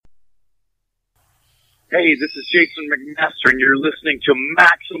Hey, this is Jason McMaster, and you're listening to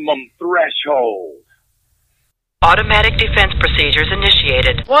Maximum Threshold. Automatic defense procedures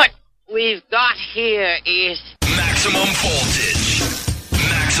initiated. What we've got here is maximum voltage,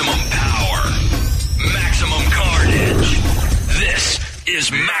 maximum power, maximum carnage. This is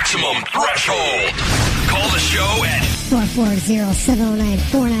Maximum Threshold. Call the show at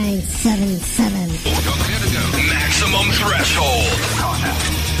 440-709-4977. Maximum Threshold.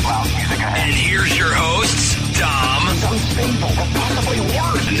 And here's your hosts, Dom.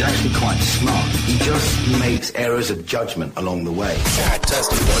 He's actually quite smart. He just makes errors of judgment along the way.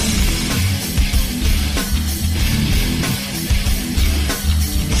 Test one.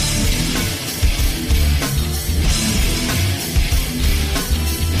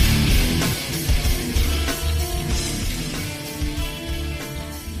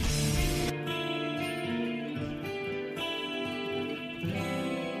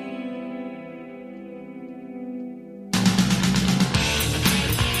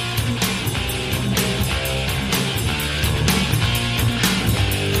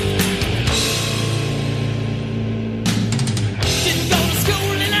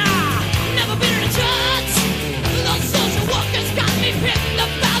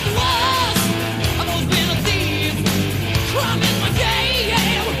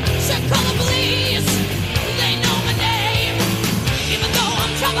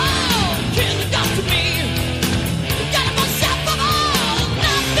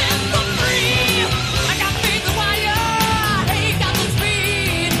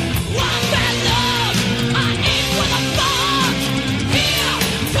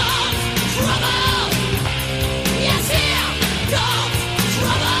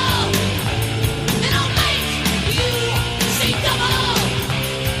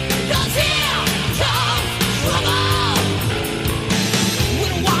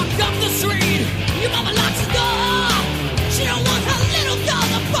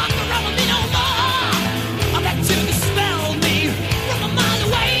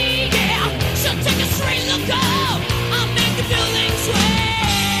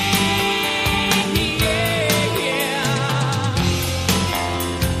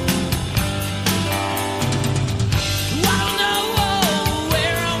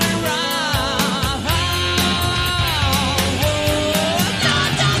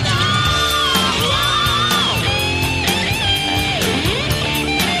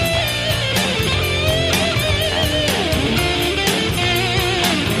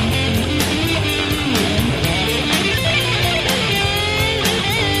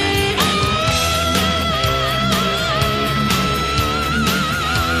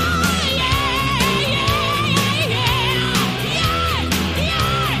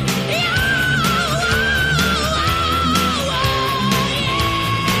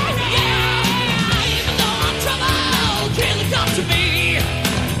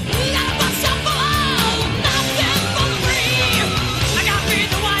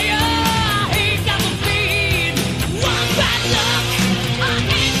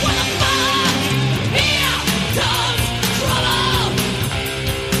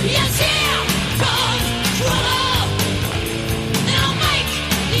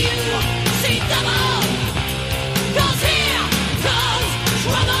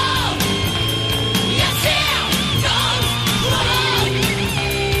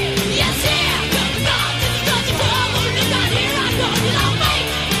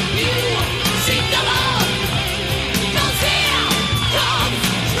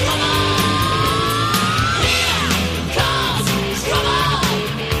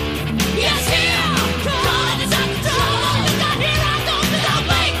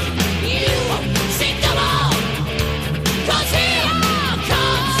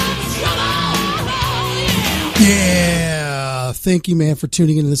 Thank you, man, for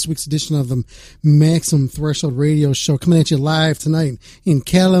tuning in to this week's edition of the Maximum Threshold Radio Show, coming at you live tonight in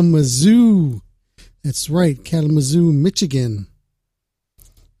Kalamazoo. That's right, Kalamazoo, Michigan.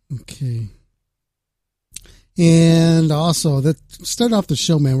 Okay. And also, that start off the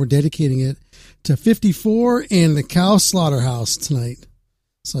show, man, we're dedicating it to 54 and the Cow Slaughterhouse tonight.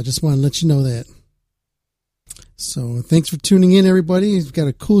 So I just want to let you know that. So thanks for tuning in, everybody. We've got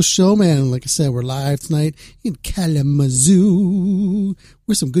a cool show, man. Like I said, we're live tonight in Kalamazoo,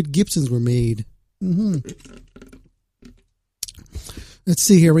 where some good Gibsons were made. Let's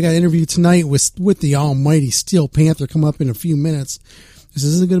see here. We got an interview tonight with the almighty Steel Panther coming up in a few minutes. This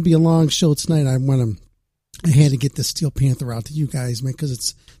isn't going to be a long show tonight. I had to get the Steel Panther out to you guys, man, because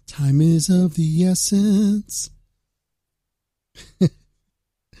it's time is of the essence.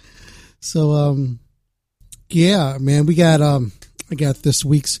 So, yeah, man, we got I got this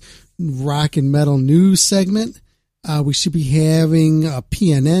week's rock and metal news segment. We should be having a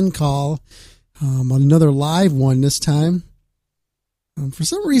PNN call, another live one this time. For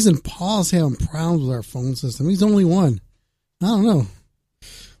some reason, Paul's having problems with our phone system. He's the only one. I don't know. I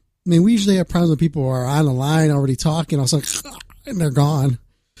mean, we usually have problems with people who are on the line already talking. I was like, and they're gone.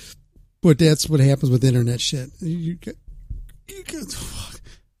 But that's what happens with internet shit. I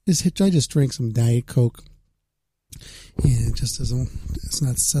just drank some Diet Coke, and it just doesn't. It's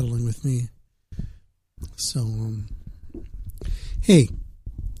not settling with me. So, hey,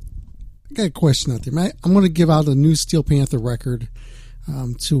 I got a question out there. I'm going to give out a new Steel Panther record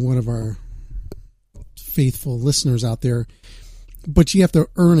to one of our faithful listeners out there, but you have to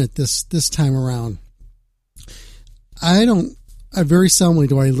earn it this time around. I very seldomly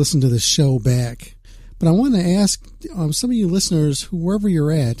do I listen to the show back, but I want to ask some of you listeners, whoever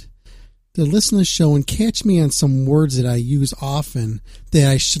you're at, to listen to the show and catch me on some words that I use often that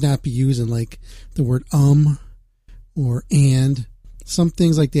I should not be using, like the word or and, some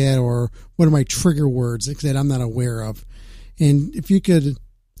things like that, or what are my trigger words that I'm not aware of. And if you could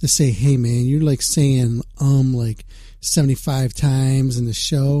just say, hey man, you're like saying like 75 times in the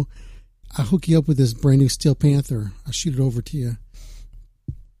show, I'll hook you up with this brand new Steel Panther. I'll shoot it over to you.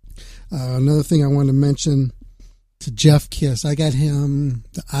 Another thing I wanted to mention to Jeff Kiss, I got him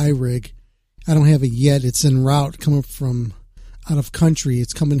the iRig. I don't have it yet. It's en route coming from out of country.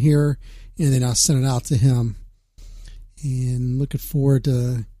 It's coming here, and then I'll send it out to him. And looking forward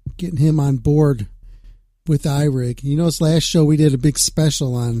to getting him on board with iRig. You know, this last show we did a big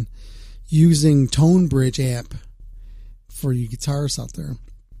special on using ToneBridge app for you guitarists out there.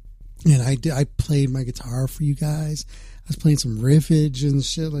 And I played my guitar for you guys. I was playing some riffage and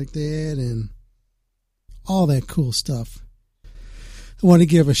shit like that and all that cool stuff. I want to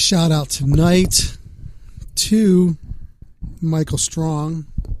give a shout out tonight to Michael Strong.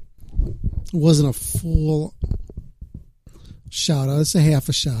 It wasn't a full shout out. It's a half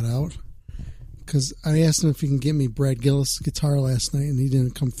a shout out, because I asked him if he can get me Brad Gillis guitar last night, and he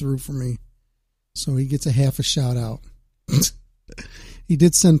didn't come through for me. So he gets a half a shout out. He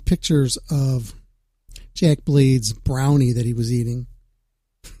did send pictures of Jack Blade's brownie that he was eating.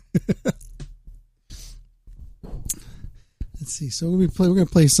 Let's see. So we're going to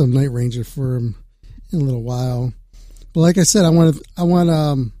play some Night Ranger for him in a little while. But like I said, I want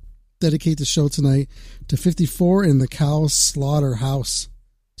to dedicate the show tonight to 54 in the Cow Slaughterhouse,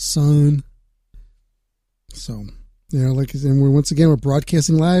 son. So, like, and we're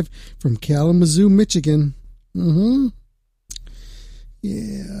broadcasting live from Kalamazoo, Michigan.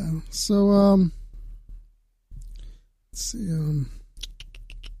 Yeah. So, let's see.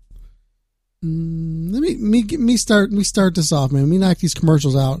 Let me start this off, man. Let me knock these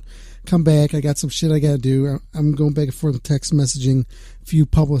commercials out. Come back. I got some shit I got to do. I'm going back and forth with text messaging a few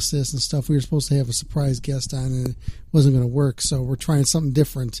publicists and stuff. We were supposed to have a surprise guest on, and it wasn't going to work. So we're trying something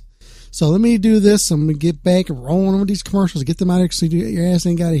different. So let me do this. I'm going to get back and rolling with these commercials. Get them out of, so your ass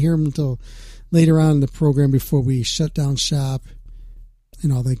ain't got to hear them until later on in the program before we shut down shop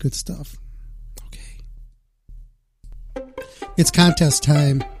and all that good stuff. Okay. It's contest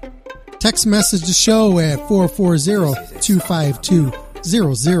time. Text message the show at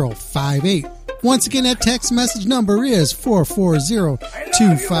 440-252-0058. Once again, that text message number is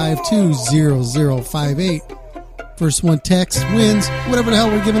 440-252-0058. First one text wins whatever the hell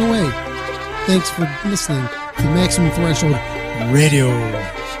we're giving away. Thanks for listening to Maximum Threshold Radio.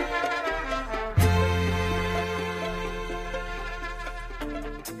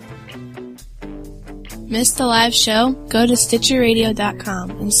 Missed the live show? Go to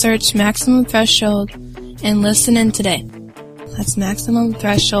StitcherRadio.com and search Maximum Threshold and listen in today. That's Maximum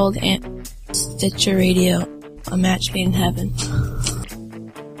Threshold and Stitcher Radio, a match made in heaven.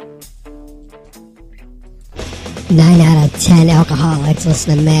 9 out of 10 alcoholics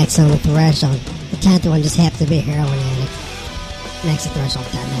listen to Maximum Threshold. The 10th one just happened to be a heroin addict.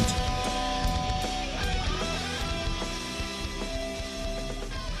 MaximumThreshold.net.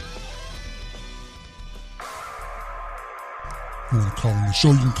 You want to call in the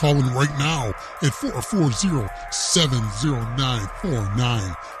show? You can call in right now at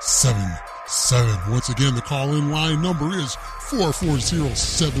 440-709-4977. Once again, the call-in line number is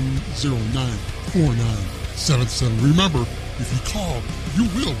 440-709-4977. Remember, if you call, you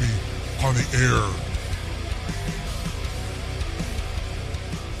will be on the air.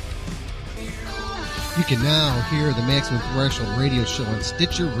 You can now hear the Maximum Threshold radio show on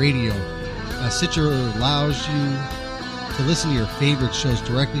Stitcher Radio. Stitcher allows you to listen to your favorite shows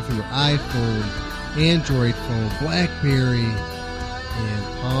directly from your iPhone, Android phone, BlackBerry, and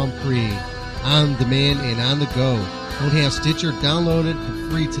Palm Pre, on demand and on the go. Don't have Stitcher? Download it for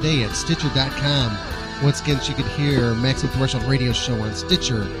free today at Stitcher.com. Once again, you can hear Maximum Threshold Radio Show on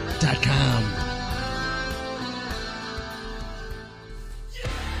Stitcher.com.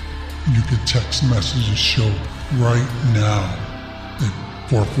 You can text message the show right now at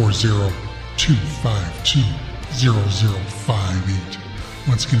 440-252-0058.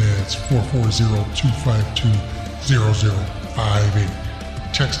 Once again, that's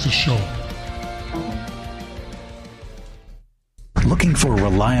 440-252-0058. Text the show. Looking for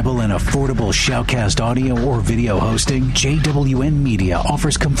reliable and affordable Shoutcast audio or video hosting? JWN Media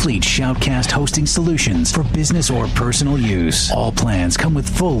offers complete Shoutcast hosting solutions for business or personal use. All plans come with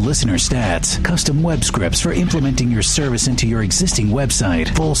full listener stats, custom web scripts for implementing your service into your existing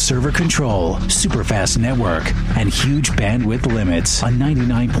website, full server control, super fast network, and huge bandwidth limits, a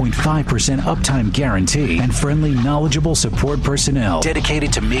 99.5% uptime guarantee, and friendly, knowledgeable support personnel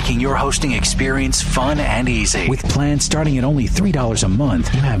dedicated to making your hosting experience fun and easy. With plans starting at only $3 a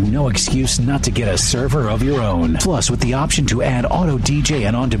month, you have no excuse not to get a server of your own. Plus, with the option to add auto DJ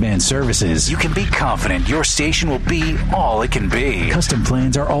and on-demand services, you can be confident your station will be all it can be. Custom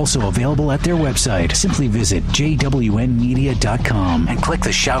plans are also available at their website. Simply visit jwnmedia.com and click the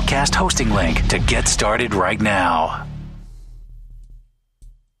Shoutcast hosting link to get started right now.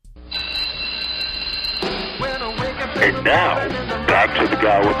 And now, back to the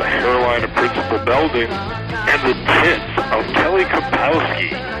guy with the hairline of Principal Belding and the tits of Kelly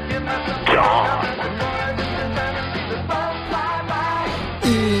Kapowski, Dom.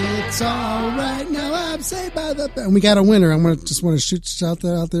 It's all right now. I'm saved by the bell. And we got a winner. I'm just want to shout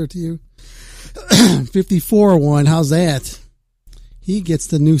that out there to you. 54-1. How's that? He gets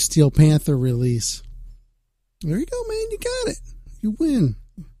the new Steel Panther release. There you go, man. You got it. You win.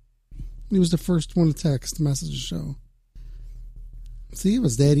 He was the first one to text message the show. See, it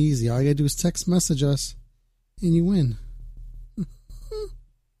was that easy. All you gotta do is text message us, and you win.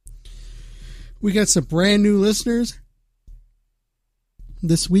 We got some brand new listeners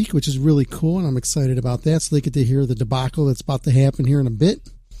this week, which is really cool, and I'm excited about that. So they get to hear the debacle that's about to happen here in a bit.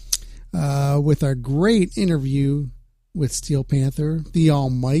 With our great interview with Steel Panther, the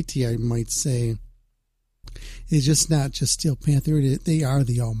Almighty, I might say. It's just not just Steel Panther. They are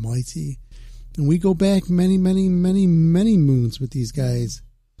the Almighty. And we go back many, many, many, many moons with these guys.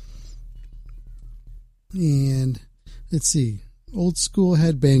 And let's see. Old school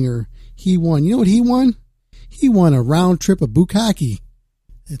headbanger. He won. You know what he won? He won a round trip of bukkake.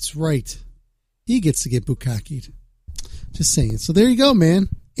 That's right. He gets to get bukkakeed. Just saying. So there you go, man.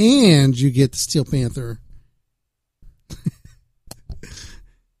 And you get the Steel Panther.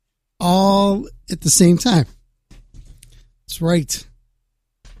 All at the same time. That's right.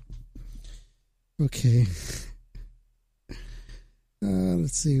 Okay.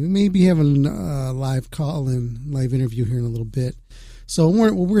 Let's see. We may be having a live call and live interview here in a little bit. So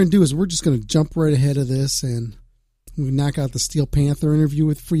what we're going to do is we're just going to jump right ahead of this and we knock out the Steel Panther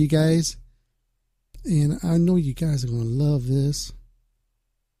interview for you guys. And I know you guys are going to love this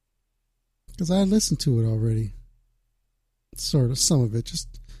because I listened to it already. Sort of, some of it, just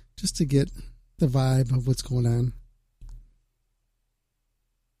to get the vibe of what's going on.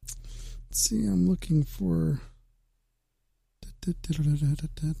 Let's see, I'm looking for...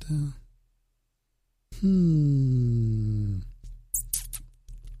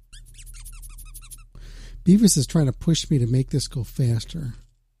 Beavis is trying to push me to make this go faster.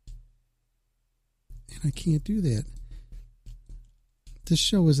 And I can't do that. This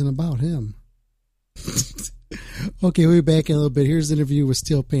show isn't about him. Okay, we'll be back in a little bit. Here's the interview with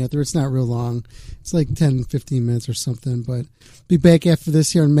Steel Panther. It's not real long. It's like 10, 15 minutes or something. But be back after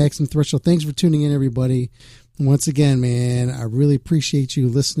this here on Maximum Threshold. Thanks for tuning in, everybody. And once again, man, I really appreciate you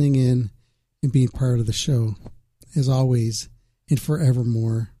listening in and being part of the show. As always, and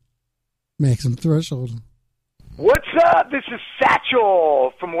forevermore, Maximum Threshold. What's up? This is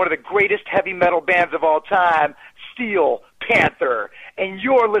Satchel from one of the greatest heavy metal bands of all time, Steel Panther, and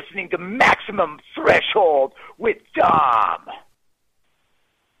you're listening to Maximum Threshold with Dom.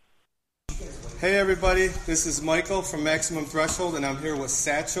 Hey everybody, this is Michael from Maximum Threshold, and I'm here with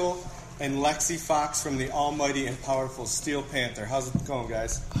Satchel and Lexi Fox from the almighty and powerful Steel Panther. How's it going,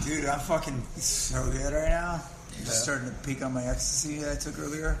 guys? Dude, I'm fucking so good right now. I'm just starting to peak on my ecstasy that I took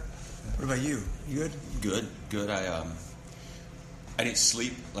earlier. What about you? You good? Good. I didn't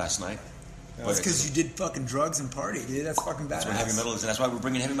sleep last night. That's because you did fucking drugs and party, dude. That's fucking badass. That's what heavy metal is, and that's why we're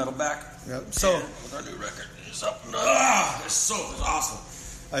bringing heavy metal back. Yep. So, with our new record, it's up. It's awesome.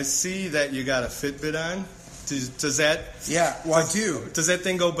 I see that you got a Fitbit on. Does that? Yeah, well, I do. Does that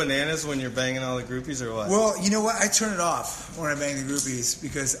thing go bananas when you're banging all the groupies, or what? Well, you know what? I turn it off when I bang the groupies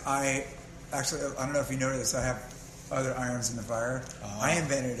because I don't know if you noticed, I have other irons in the fire. I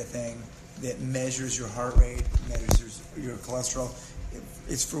invented a thing that measures your heart rate, measures your cholesterol.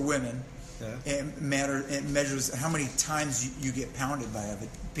 It's for women. Yeah. It measures how many times you get pounded by a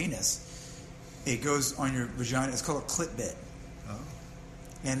penis. It goes on your vagina. It's called a clit bit. Oh.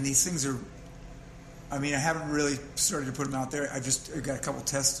 And these things are, I mean, I haven't really started to put them out there. I've got a couple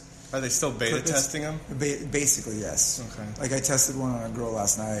tests. Are they still beta testing them? Basically, yes. Okay. Like I tested one on a girl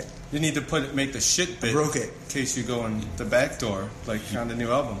last night. You need to make the shit bit. I broke it. In case you go in the back door, like on the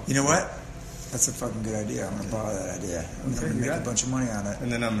new album. You know what? That's a fucking good idea. I'm going to borrow that idea. I'm going to make a bunch of money on it.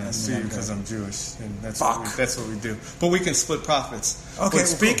 And then I'm going to sue you because I'm Jewish. And that's what we do. But we can split profits. Okay. But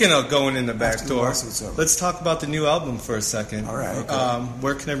speaking of going in the back door, let's talk about the new album for a second. All right. Okay.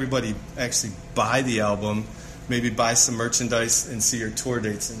 Where can everybody actually buy the album? Maybe buy some merchandise and see your tour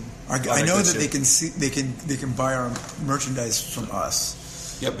dates. And I know that they can buy our merchandise from us.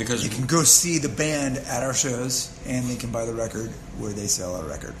 Yep, because you can go see the band at our shows, and they can buy the record where they sell our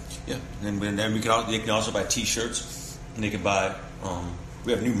record. Yeah, and then they can also buy T-shirts, and they can buy.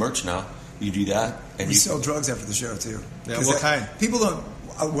 We have new merch now. You do that, and we sell drugs after the show too. Yeah, what kind? People don't.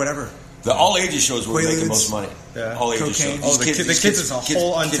 Whatever. The all ages shows where we make the most money. Yeah. All ages shows. Oh, the kids is a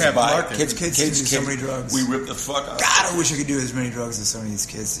whole untapped market. Kids do so many drugs. We rip the fuck out. God, I wish I could do as many drugs as some of these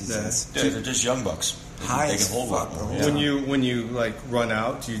kids these days. Yeah, they're just young bucks. They can hold up. Yeah. When you like run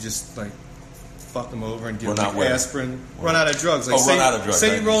out, do you just like fuck them over and give them aspirin? Run out of drugs. Like, run out of drugs.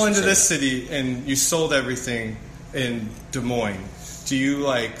 Say you roll into this city and you sold everything in Des Moines. Do you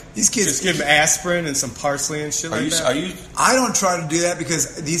like these kids just give them aspirin and some parsley and shit that? I don't try to do that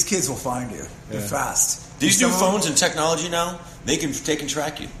because these kids will find you. They're fast. These new phones and technology now, they can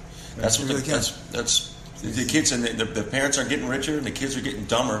track you. That's what that's the kids and the parents are getting richer and the kids are getting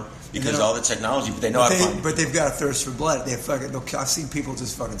dumber because of all the technology. But they know how to find you. But they've got a thirst for blood. I've seen people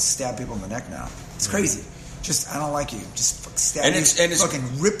just fucking stab people in the neck now. It's crazy. I don't like you. Just stab you.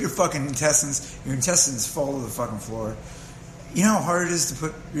 Fucking rip your fucking intestines. Your intestines fall to the fucking floor. You know how hard it is to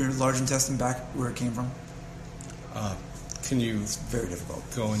put your large intestine back where it came from? Can you? It's very difficult.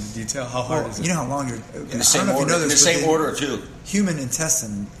 Go into detail. How hard is it? You know how long you're in the same order. In the same order too. Human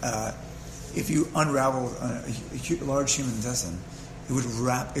intestine. If you unravel a large human intestine,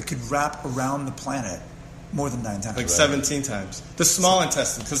 it could wrap around the planet more than 9 times. Like 17 times. The small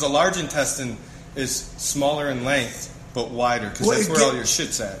intestine, because the large intestine is smaller in length but wider, because that's where all your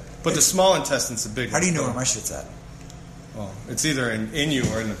shit's at. But the small intestine's the bigger. How do you know where my shit's at? Well, it's either in you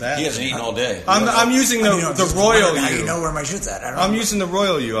or in the bathroom. He hasn't eaten all day. I'm using the royal you. How do you know where my shit's at? I'm using the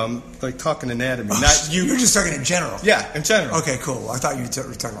royal you. I'm like talking anatomy, not you. You're just talking in general. Yeah, in general. Okay, cool. I thought you were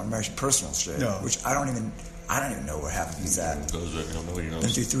talking about my personal shit. No. Which I don't even know what happened with that. Nobody knows.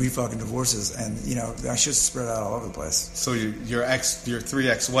 Been through 3 fucking divorces, and that shit's spread out all over the place. So your 3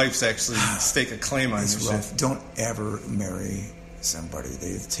 ex-wives actually stake a claim on this shit. Don't ever marry somebody.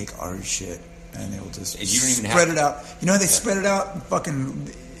 They take our shit. And they will just spread it out. You know, they spread it out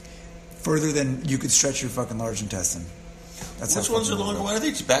fucking further than you could stretch your fucking large intestine. Which ones are longer? Why do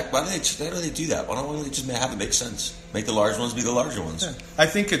they do that? Why don't they just have it make sense? Make the large ones be the larger ones. Yeah. I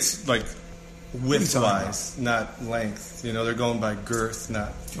think it's like width-wise, not length. You know, they're going by girth,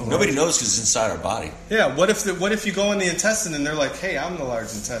 not. Nobody knows because it's inside our body. Yeah. What if you go in the intestine and they're like, "Hey, I'm the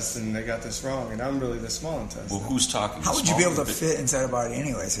large intestine, and they got this wrong, and I'm really the small intestine." Well, who's talking? How would you be able to fit inside a body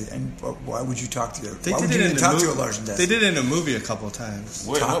anyways? And why would you talk to? Why would you talk to a large intestine? They did it in a movie a couple of times.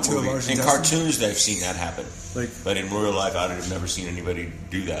 Talk to a large intestine. In cartoons, they've seen that happen. But in real life, I've never seen anybody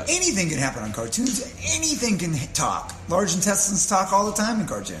do that. Anything can happen on cartoons. Anything can talk. Large intestines talk all the time in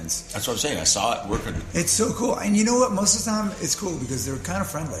cartoons. That's what I'm saying. I saw it working. It's so cool. And you know what? Most of the time, it's cool because they're kind of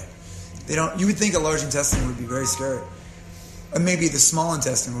friendly. You would think a large intestine would be very scary. And maybe the small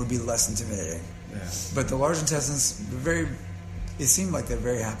intestine would be less intimidating. Yeah. But the large intestines, it seemed like they're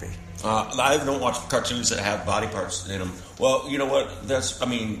very happy. I don't watch cartoons that have body parts in them. Well, you know what?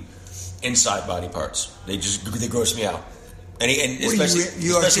 Inside body parts. They gross me out. And especially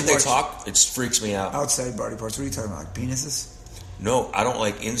if they talk, it freaks me out. Outside body parts? What are you talking about? Like penises? No, I don't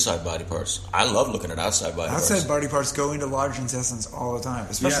like inside body parts. I love looking at outside body parts. Outside body parts go into large intestines all the time,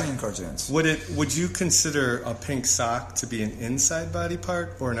 especially in cartoons. Would you consider a pink sock to be an inside body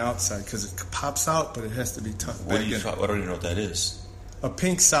part or an outside? Because it pops out, but it has to be tucked back in. I don't even know what that is. A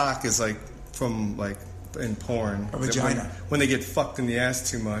pink sock is like from in porn. A vagina. When they get fucked in the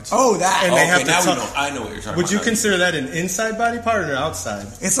ass too much. Oh, that. And they have to I know what you're talking about. Would you consider that an inside body part or an outside?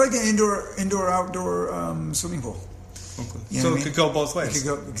 It's like an indoor-outdoor swimming pool. Okay. You know it could go both ways. It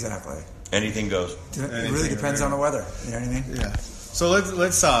could go exactly. Anything goes. It really depends on the weather. You know what I mean? Yeah. So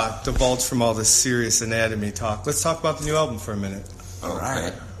let's divulge from all this serious anatomy talk. Let's talk about the new album for a minute. All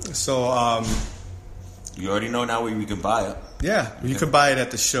right. So You already know now where you can buy it. Yeah, you can buy it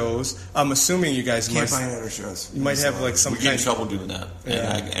at the shows. I'm assuming you guys can't buy it at our shows. You might have like some. We get in trouble doing that.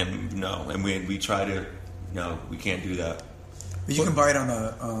 Yeah. And we try to. No, we can't do that. But you can buy it on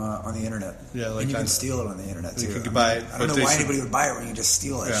the internet. Yeah, like and you can steal it on the internet too. You can buy it. I don't know why anybody would buy it when you just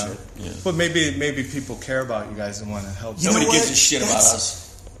steal that shit. Yeah. But maybe people care about you guys and want to help. Nobody gives a shit about us.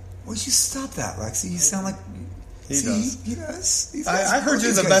 Would you stop that, Lexi? You sound like. He does. He does. I heard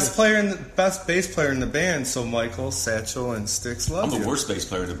you're the best bass player in the band. So Michael, Satchel, and Styx love you. I'm the worst bass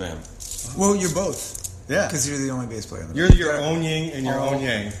player in the band. Well, you're both. Yeah, because you're the only bass player in the band. You're your own yin and your own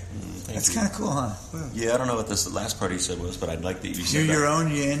yang. That's kind of cool, huh? Yeah, I don't know what the last part he said was, but I'd like that you said you're that. your own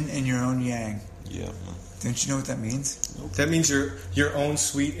yin and your own yang. Yeah. Don't you know what that means? Nope. That means you're your own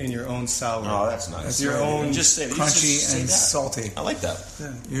sweet and your own sour. Oh, that's nice. That's your own just say, crunchy and salty. I like that.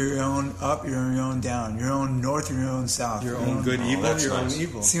 Yeah. You're your own up, you're your own down, your own north, your own south. Your own good evil, your own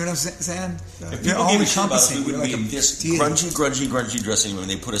evil. See what I'm saying? If people gave a shit about us, we would be this grungy dressing room and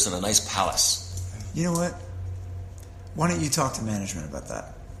they put us in a nice palace. You know what? Why don't you talk to management about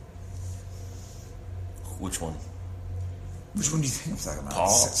that? Which one? Which one do you think I'm talking about? Paul?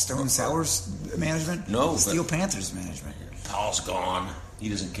 Stone Sour's management? No. Steel Panther's management. Paul's gone. He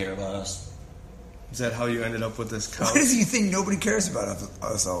doesn't care about us. Is that how you ended up with this couch? Why does you think nobody cares about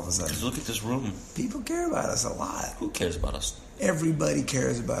us all of a sudden? Look at this room. People care about us a lot. Who cares about us? Everybody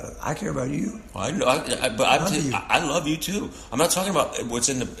cares about us. I care about you. Well, I know, I love you too. I'm not talking about what's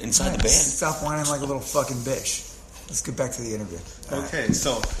inside the band. Stop whining like a little fucking bitch. Let's get back to the interview. Okay,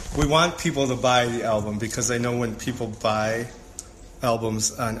 so we want people to buy the album because I know when people buy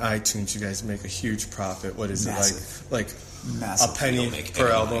albums on iTunes, you guys make a huge profit. What is Massive. it like Massive. a penny per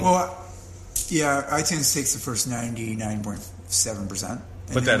album? Well, yeah, iTunes takes the first 99.7%.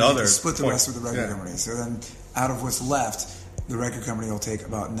 But that other split the rest with the record company. So then, out of what's left, the record company will take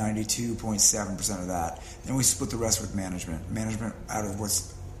about 92.7% of that. Then we split the rest with management. Management, out of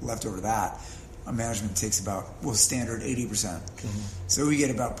what's left over that, management takes about, standard 80%. Mm-hmm. So we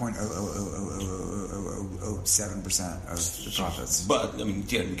get about 0.007% of the profits. But, I mean,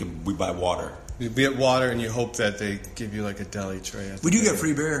 we buy water. You get water and you hope that they give you like a deli tray. We do get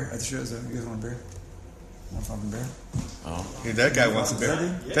free beer at the shows, though. You guys want a beer? Want fucking beer? Oh. Yeah, that guy wants a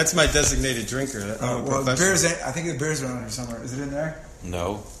beer. Yeah. That's my designated drinker. Well, beer's I think the beer's around here somewhere. Is it in there?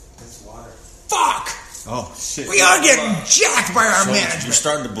 No. It's water. Fuck! Oh, shit. We are getting jacked by our management. You're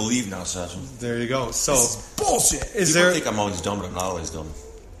starting to believe now, Satchel. There you go. So, this is bullshit. People think I'm always dumb, but I'm not always dumb.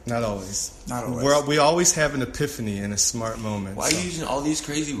 Not always. Not always. We always have an epiphany in a smart moment. Why are you using all these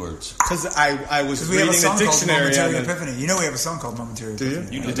crazy words? Because I was reading a dictionary. Epiphany. You know we have a song called Momentary Epiphany.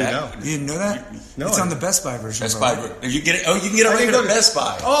 Do you? You didn't know? You didn't know that? No. It's on the Best Buy version. Best Buy. You get it. Oh, you can get it right here at Best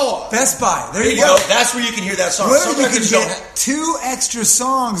Buy. Oh, Best Buy. There you go. That's where you can hear that song. Well, you can get 2 extra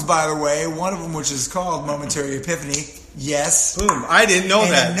songs, by the way. One of them, which is called Momentary Epiphany. Yes. Boom. I didn't know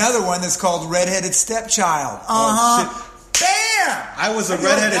that. And another one that's called Redheaded Stepchild. Oh, shit. Bam! I was a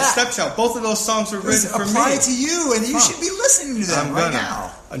redheaded stepchild. Both of those songs were written for me. Apply to you, and you should be listening to them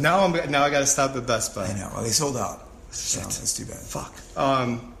now. Now I got to stop at Best Buy. I know. Well, they sold out. Shit, that's too bad. Fuck.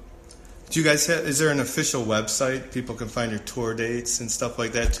 Do you guys is there an official website people can find your tour dates and stuff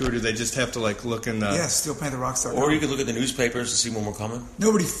like that too, or do they just have to like look in the? Yeah, SteelPantherRocks.com. Or you could look at the newspapers to see when we're coming.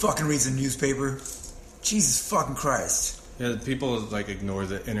 Nobody fucking reads the newspaper. Jesus fucking Christ. Yeah, people like ignore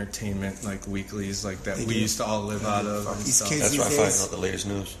the entertainment like weeklies like that we used to all live out of. And stuff. That's where I find out the latest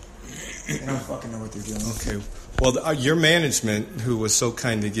news. They don't fucking know what they're doing. Okay. Well, your management, who was so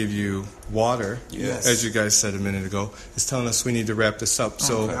kind to give you water, as you guys said a minute ago, is telling us we need to wrap this up.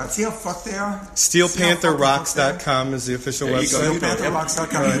 So, see how fucked they are? SteelPantherRocks.com is the official website.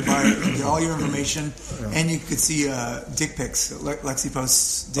 SteelPantherRocks.com. You can get all your information, and you could see dick pics. Lexi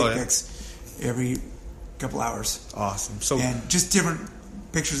posts dick pics every couple hours. Awesome. And just different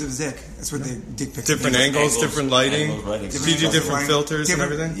pictures of his dick. That's what they dick pics. Different angles, different lighting. Feed you different filters and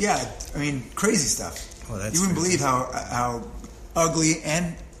everything. Yeah, I mean crazy stuff. Oh, that's you wouldn't believe how ugly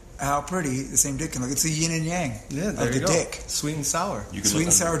and how pretty the same dick can look. It's a yin and yang of the dick. Sweet and sour. Sweet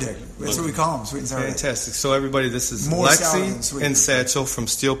and sour dick. That's what we call them. Sweet and sour. Fantastic. So everybody, this is Lexi and Satchel from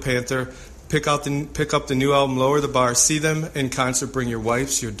Steel Panther. Pick up the new album, Lower the Bar. See them in concert. Bring your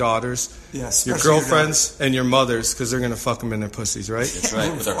wives, your daughters, your girlfriends, and your mothers, because they're going to fuck them in their pussies, right? That's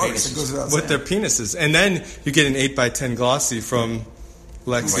right, with their penises. With their penises. And then you get an 8x10 glossy from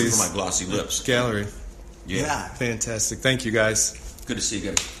Lexi's right for my glossy lips gallery. Yeah. Fantastic. Thank you, guys. Good to see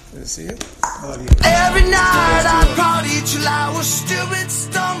you guys. Good to see you. Every night I partied till I was stupid,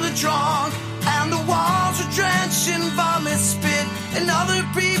 stumbling drunk, and the walls were drenched in vomit, spit, and other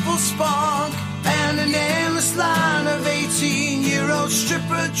people's spunk, and an endless line of 18-year-olds road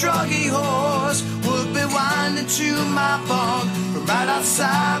stripper, druggy horse would be winding to my bunk from right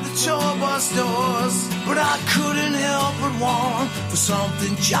outside the tour bus doors. But I couldn't help but want for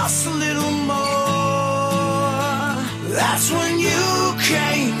something just a little more. That's when you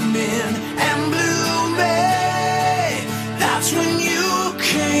came in and blew me. That's when you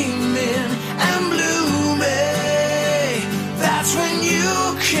came in and blew me. That's when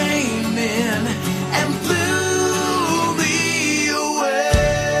you came in and blew me away.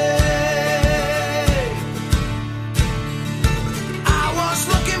 I was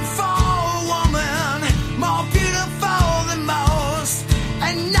looking for a woman more beautiful than most,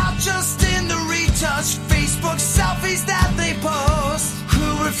 and not just in the retouch Facebook selfies that they post, who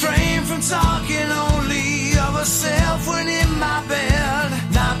refrain from talking only of herself when in my bed.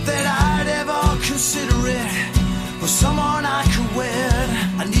 Not that I'd ever consider it for someone I could wed.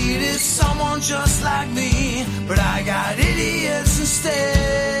 I needed someone just like me, but I got idiots instead.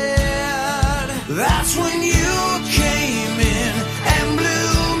 That's when you came in and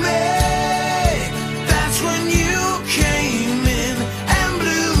blew me. That's when you came in and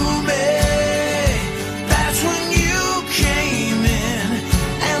blew me. That's when you came in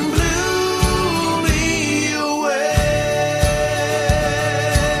and blew me away.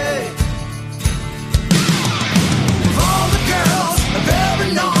 Of all the girls I've ever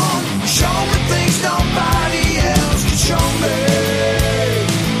known, show me things nobody else can show me.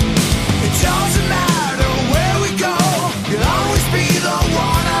 It doesn't matter where we go, you'll always be the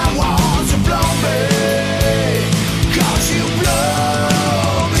one I want to blow me. 'Cause you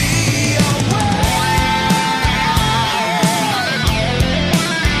blow me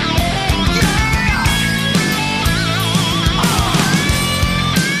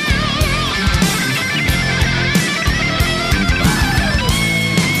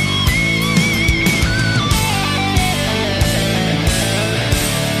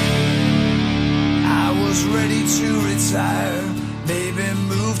I was ready to retire, maybe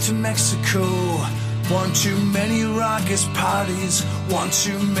move to Mexico. One too many raucous parties, one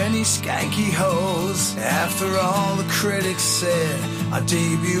too many skanky hoes. After all the critics said our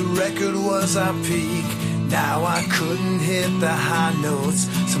debut record was our peak, now I couldn't hit the high notes,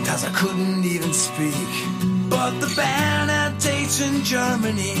 sometimes I couldn't even speak. But the band had dates in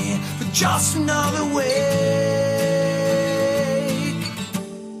Germany for just another week.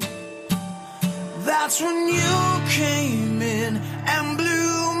 That's when you came in and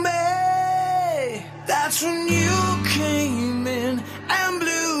blew me. That's when you came in and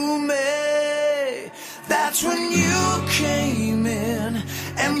blew me. That's when you came in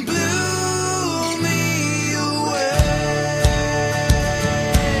and blew me away.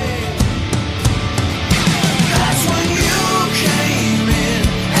 That's when you came in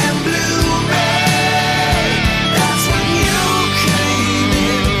and blew me. That's when you came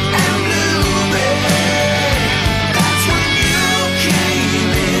in and blew me. That's when you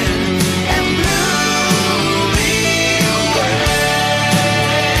came in and blew me away.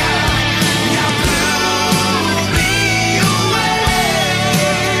 You blew me away.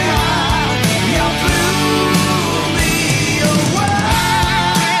 You blew me away.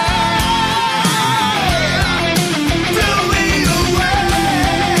 Blew me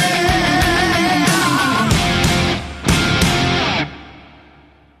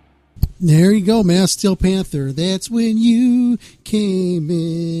There you go, man. Steel Panther. That's when you came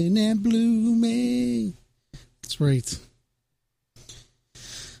in and blew me. That's right.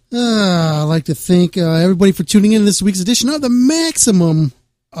 I'd like to thank everybody for tuning in to this week's edition of the Maximum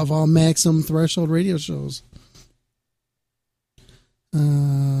of all Maximum Threshold radio shows.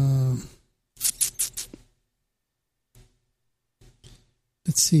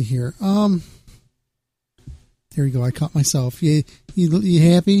 Let's see here. There you go. I caught myself. You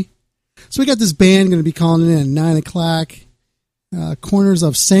happy? So we got this band going to be calling in at 9 o'clock. Corners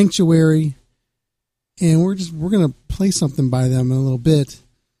of Sanctuary, and we're going to play something by them in a little bit.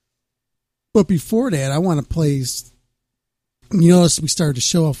 But before that, I want to play. You notice we started to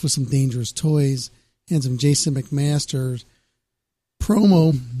show off with some Dangerous Toys and some Jason McMaster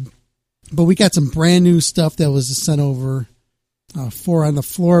promo, but we got some brand new stuff that was sent over. 4 on the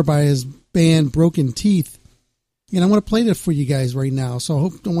Floor by his band Broken Teeth. And I want to play that for you guys right now.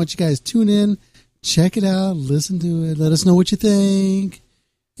 So I want you guys to tune in, check it out, listen to it, let us know what you think,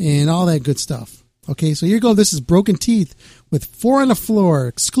 and all that good stuff. Okay, so here you go. This is Broken Teeth with 4 on the Floor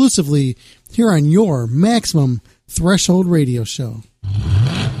exclusively here on your Maximum Threshold radio show.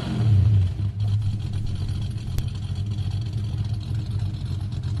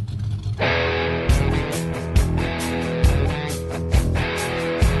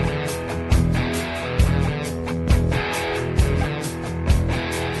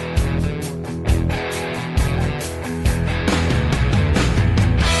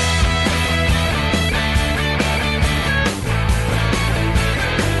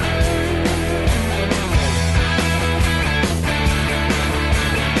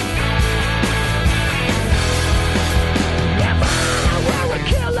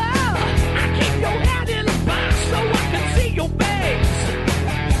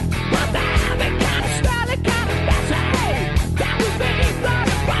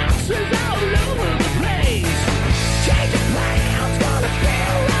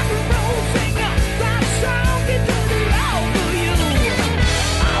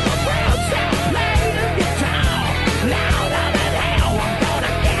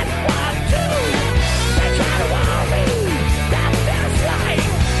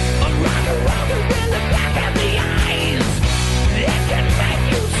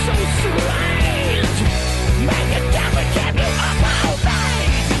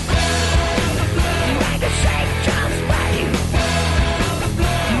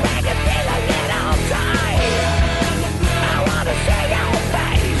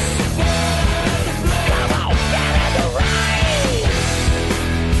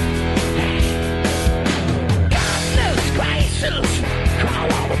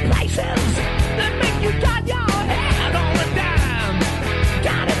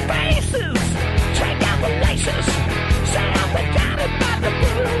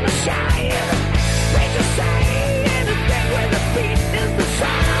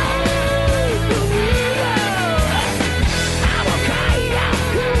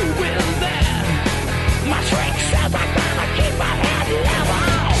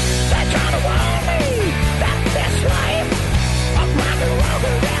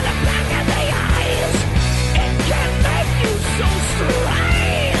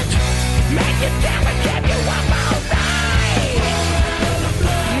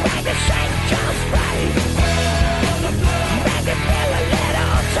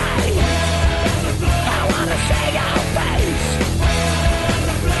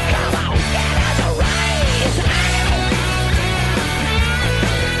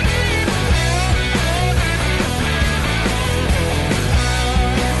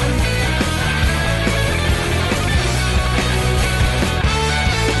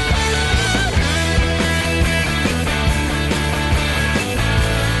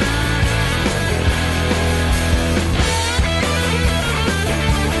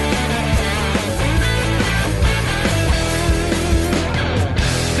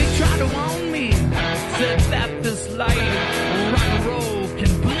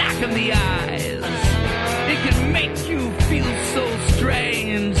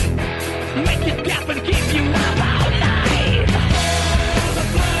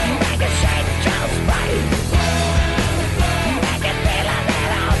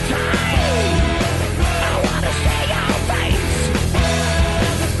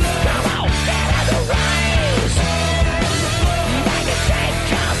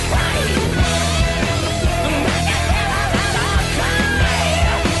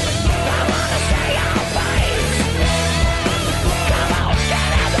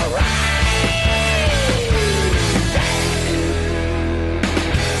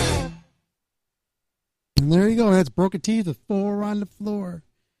 that's Broken Teeth with 4 on the Floor.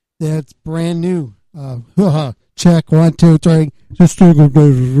 That's brand new. Check, 1, 2, 3. Just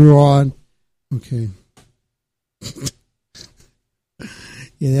on. Okay.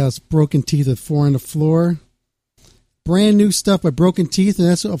 Yeah, that was Broken Teeth with 4 on the Floor. Brand new stuff by Broken Teeth, and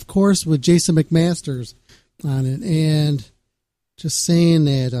that's, of course, with Jason McMasters on it. And just saying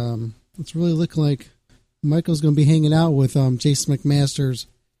that it's really looking like Michael's going to be hanging out with Jason McMasters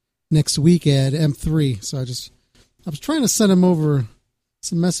next week at M3. So I was trying to send him over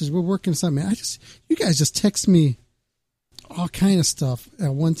some message. We're working something. You guys just text me all kind of stuff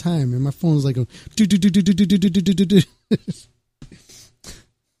at one time, and my phone's like going do.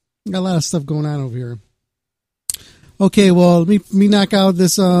 Got a lot of stuff going on over here. Okay, well, let me knock out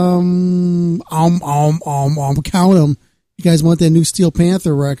this count 'em. You guys want that new Steel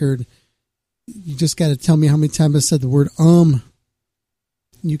Panther record? You just got to tell me how many times I said the word You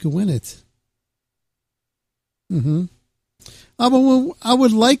can win it. I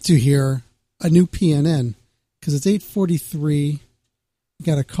would like to hear a new PNN because it's 8:43. You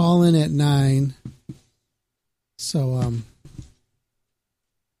got to call in at 9. So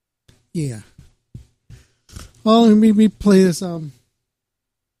yeah. Well, let me play this.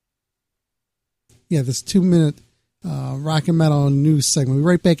 This 2-minute rock and metal news segment. We'll be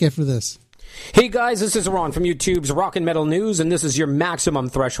right back after this. Hey guys, this is Ron from YouTube's Rock and Metal News, and this is your Maximum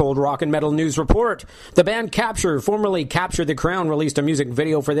Threshold Rock and Metal News Report. The band Capture, formerly Capture the Crown, released a music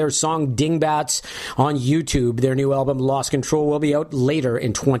video for their song Dingbats on YouTube. Their new album Lost Control will be out later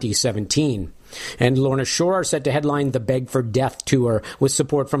in 2017. And Lorna Shore are set to headline the Beg for Death tour with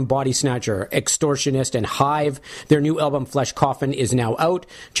support from Body Snatcher, Extortionist, and Hive. Their new album Flesh Coffin is now out.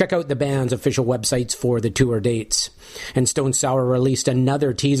 Check out the band's official websites for the tour dates. And Stone Sour released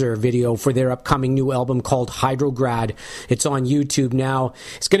another teaser video for their upcoming new album called Hydrograd. It's on YouTube now.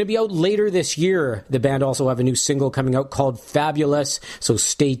 It's going to be out later this year. The band also have a new single coming out called Fabulous, so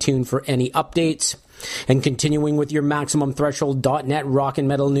stay tuned for any updates. And continuing with your MaximumThreshold.net rock and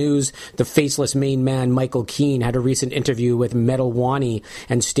metal news, the Faceless main man Michael Keane had a recent interview with Metal Wani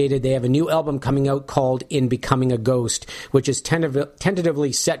and stated they have a new album coming out called In Becoming a Ghost, which is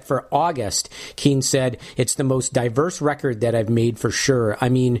tentatively set for August. Keane said, "It's the most diverse record that I've made for sure. I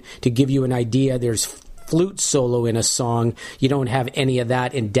mean, to give you an idea, there's flute solo in a song. You don't have any of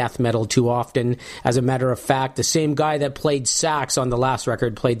that in death metal too often. As a matter of fact, the same guy that played sax on the last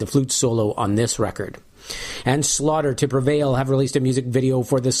record played the flute solo on this record." And Slaughter to Prevail have released a music video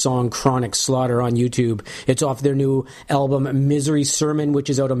for the song Chronic Slaughter on YouTube. It's off their new album Misery Sermon, which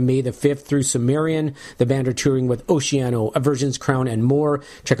is out on May the 5th through Sumerian. The band are touring with Oceano, Aversion's Crown, and more.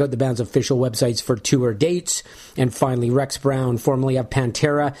 Check out the band's official websites for tour dates. And finally, Rex Brown, formerly of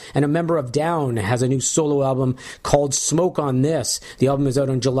Pantera and a member of Down, has a new solo album called Smoke on This. The album is out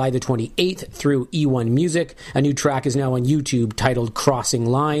on July the 28th through E1 Music. A new track is now on YouTube titled Crossing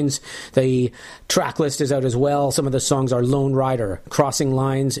Lines. The track list is out as well. Some of the songs are Lone Rider, Crossing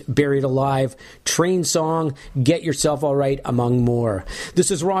Lines, Buried Alive, Train Song, Get Yourself Alright, among more.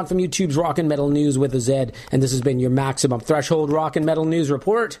 This is Ron from YouTube's Rock and Metal News with a Z, and this has been your Maximum Threshold Rock and Metal News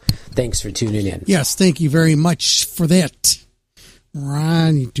Report. Thanks for tuning in. Yes, thank you very much for that.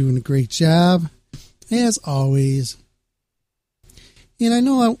 Ron, you're doing a great job, as always. And I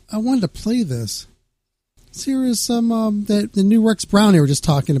know I wanted to play this. So here is some the new Rex Brown they were just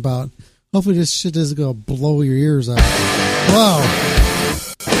talking about. Hopefully this shit isn't going to blow your ears out. Wow.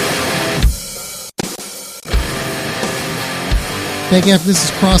 Back after this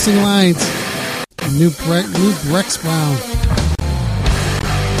is Crossing Lines. New Rex Brown.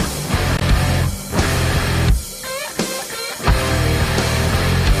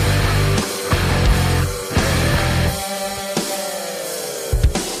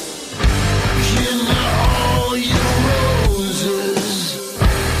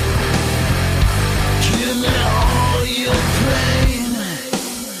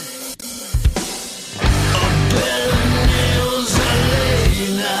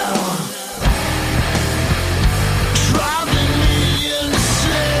 Driving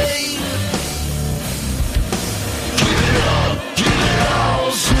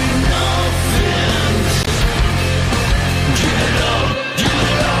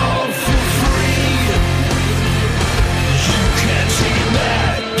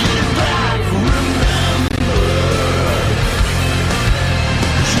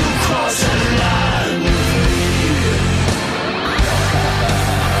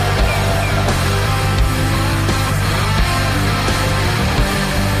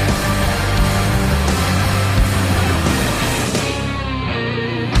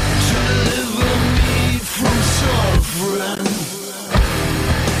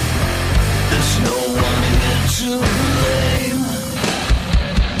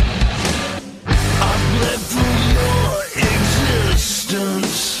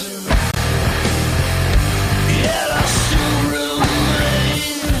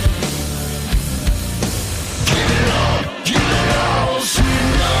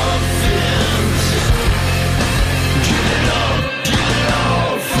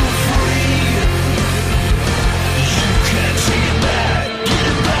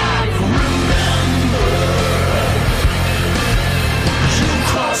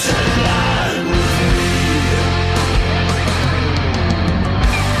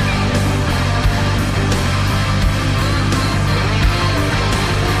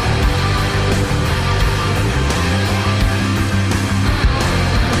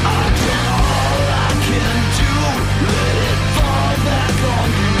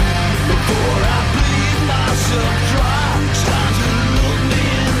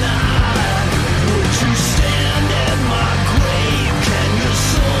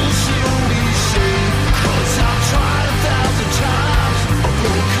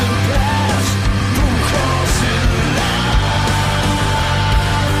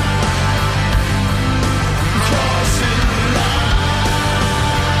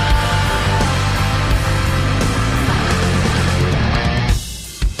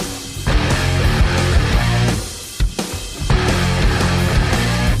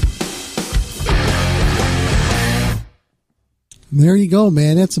There you go,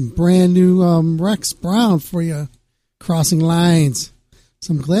 man. That's some brand new Rex Brown for you. Crossing Lines.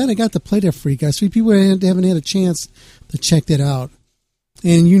 So I'm glad I got to play that for you guys. For people who haven't had a chance to check that out.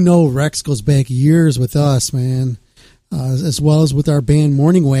 And you know Rex goes back years with us, man. As well as with our band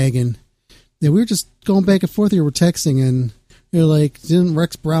Morning Wagon. Yeah, we were just going back and forth here. We're texting, and you're like, didn't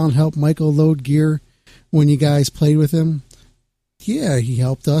Rex Brown help Michael load gear when you guys played with him? Yeah, he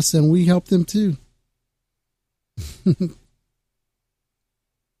helped us, and we helped him too.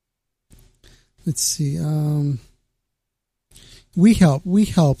 Let's see. We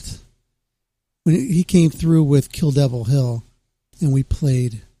helped when he came through with Kill Devil Hill, and we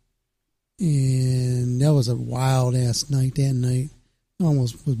played, and that was a wild ass night. That night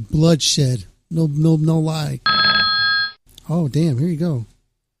almost was bloodshed. No lie. Oh damn! Here you go.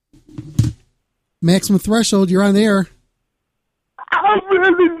 Maximum Threshold. You're on the air. I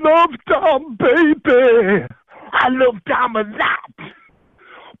really love Dom, baby. I love Dom a lot.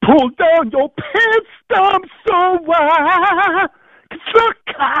 Pull down your pants, Dom, so wide. Suck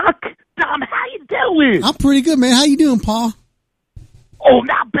cock. Dom, how you doing? I'm pretty good, man. How you doing, Paul? Oh,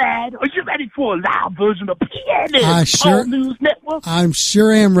 not bad. Are you ready for a live version of PNN? Paul News Network? I'm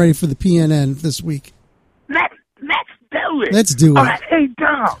sure am ready for the PNN this week. Let's do it. Let's do it. All right, hey,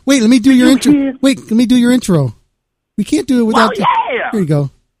 Dom. Wait, let me do your intro. Wait, let me do your intro. We can't do it without... yeah. Here you go.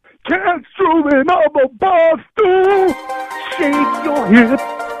 Can't strewing up a bar stool. Shake your hips.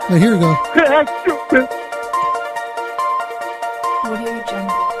 Oh, here we go. Audio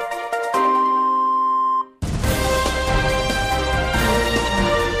Jungle.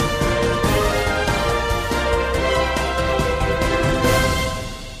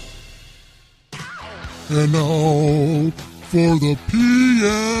 And now for the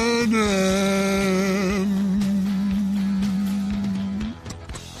PNN.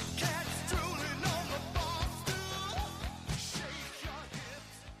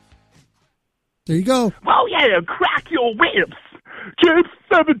 There you go. Oh, yeah, crack your whips. James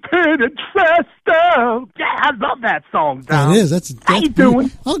 17 and Tresta. Yeah, I love that song, Dom. That is. That's how you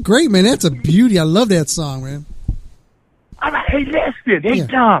doing? Oh, great, man. That's a beauty. I love that song, man. All right, hey, listen. Hey, Yeah.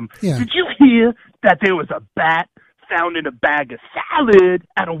 Dom, Yeah. did you hear that there was a bat found in a bag of salad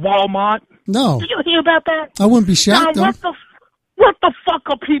at a Walmart? No. Did you hear about that? I wouldn't be shocked, Dom, though. what the fuck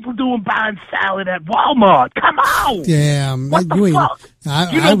are people doing buying salad at Walmart? Come on. Damn. What the you ain't, fuck?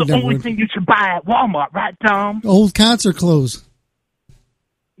 I You know would the never only would. thing you should buy at Walmart, right, Dom? Old concert clothes.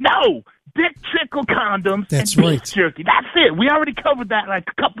 No, Dick Trickle condoms That's and beef right. jerky. That's it. We already covered that like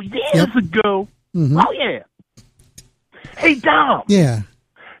a couple years ago. Mhm. Oh, yeah. Hey, Dom. Yeah.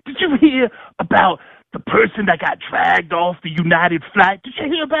 Did you hear about the person that got dragged off the United flight? Did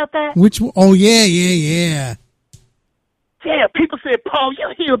you hear about that? Which one? Oh, yeah. Yeah, people said, Paul, you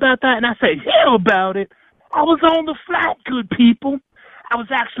hear about that? And I said, hear about it. I was on the flight, good people. I was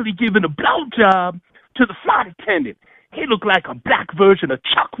actually giving a blowjob to the flight attendant. He looked like a black version of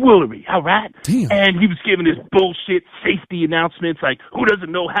Chuck Woolery, all right? Damn. And he was giving his bullshit safety announcements like, who doesn't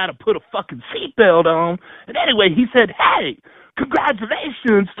know how to put a fucking seatbelt on? And anyway, he said, hey,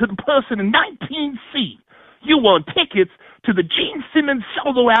 congratulations to the person in 19C. You won tickets to the Gene Simmons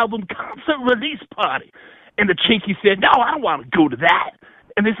solo album concert release party. And the Chinky said, no, I don't want to go to that.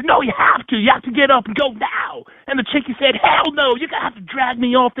 And they said, no, you have to. You have to get up and go now. And the Chinky said, hell no, you're going to have to drag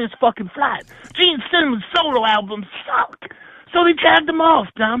me off this fucking flight. Gene Simmons' solo albums suck. So they dragged him off,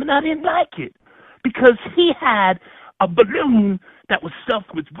 Dom, and I didn't like it. Because he had a balloon that was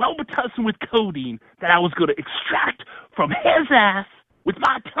stuffed with Robitussin with codeine that I was going to extract from his ass with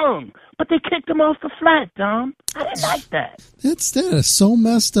my tongue. But they kicked him off the flight, Dom. I didn't like that. That is so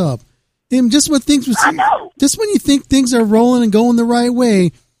messed up. And just when I know. just when you think things are rolling and going the right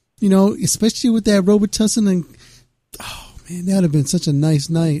way, you know, especially with that Robitussin, and oh man, that would have been such a nice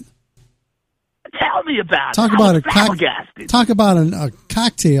night. Tell me about Talk it. about I a was flabbergasted. talk about a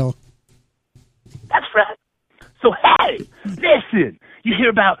cocktail. That's right. So, hey, listen. You hear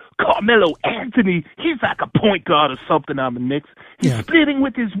about Carmelo Anthony. He's like a point guard or something on the Knicks. He's splitting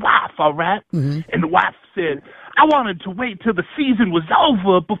with his wife, all right? Mm-hmm. And the wife said, I wanted to wait till the season was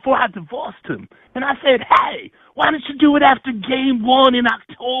over before I divorced him. And I said, hey, why don't you do it after game 1 in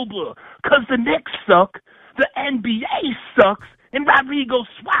October? Because the Knicks suck, the NBA sucks, and Rodrigo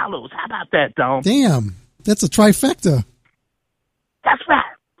swallows. How about that, Dom? Damn, that's a trifecta. That's right.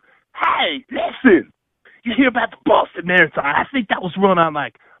 Hey, listen. You hear about the Boston Marathon. I think that was run on,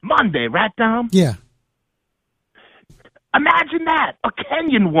 like, Monday, right, Dom? Yeah. Imagine that. A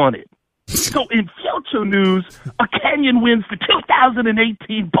Kenyan won it. So in future news, a Kenyan wins the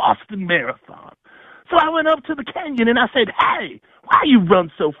 2018 Boston Marathon. So I went up to the Kenyan and I said, hey, why you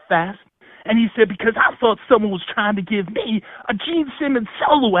run so fast? And he said, because I thought someone was trying to give me a Gene Simmons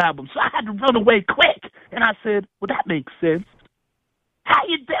solo album, so I had to run away quick. And I said, well, that makes sense. How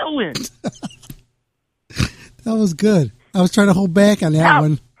you doing? That was good. I was trying to hold back on that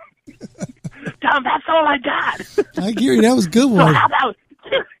one. Tom, that's all I got. I hear you. That was a good one. So how about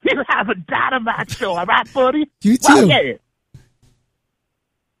you have a dynamite show, all right, buddy? You too. Well, yeah.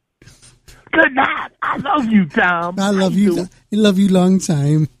 Good night. I love you, Tom. I love you. I love you long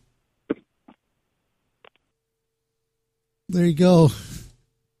time. There you go.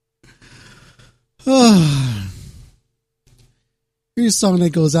 Here's a song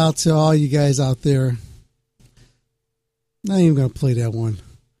that goes out to all you guys out there. Not even going to play that one.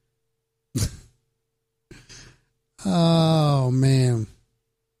 Oh, man.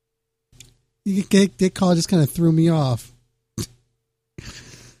 That call just kind of threw me off.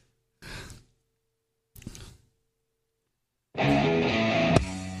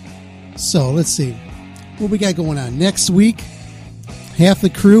 So, let's see. What we got going on? Next week, half the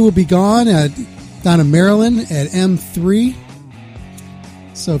crew will be gone down in Maryland at M3.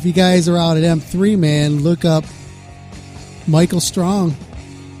 So, if you guys are out at M3, man, look up Michael Strong.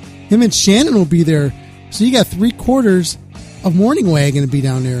 Him and Shannon will be there. So you got 3/4 of Morning Wagon to be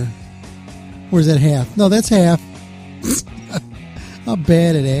down there. Or is that half? No, that's half. I'm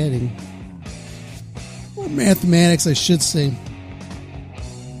bad at adding. Or mathematics, I should say.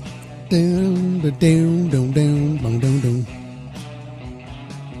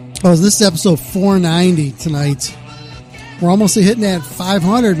 Oh, this is episode 490 tonight. We're almost hitting that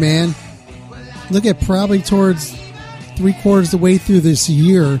 500, man. Look at probably towards 3/4 the way through this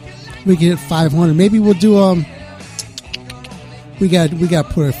year, we can hit 500. Maybe we'll do we got to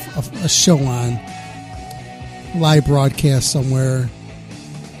put a show on, live broadcast somewhere.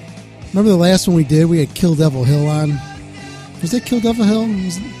 Remember the last one we did? We had Kill Devil Hill on. Was that Kill Devil Hill?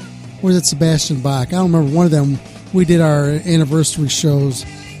 Or was it Sebastian Bach? I don't remember. One of them. We did our anniversary shows.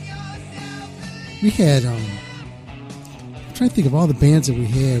 We had I'm trying to think of all the bands that we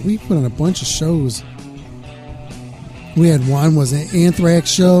had. We put on a bunch of shows. We had one was an Anthrax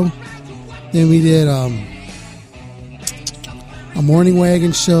show. Then we did a Morning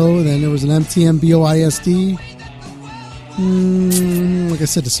Wagon show. Then there was an MTM BOISD. Like I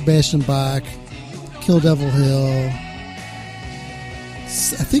said, the Sebastian Bach, Kill Devil Hill.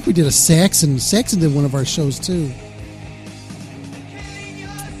 I think we did a Saxon. Saxon did one of our shows too.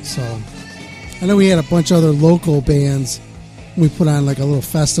 So I know we had a bunch of other local bands. We put on like a little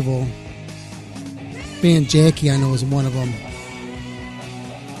festival. Band Jackie, I know, is one of them.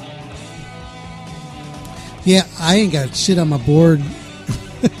 Yeah, I ain't got shit on my board.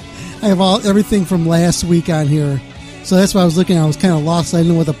 I have everything from last week on here. So that's why I was looking. I was kind of lost. I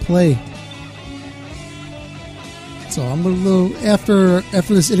didn't know what to play. So I'm a little after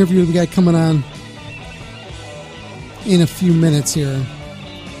this interview we got coming on in a few minutes here.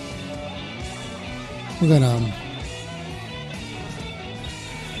 We're gonna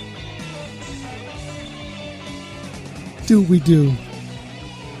do what we do.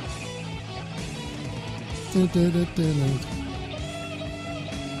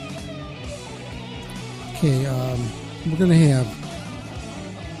 Okay, we're gonna have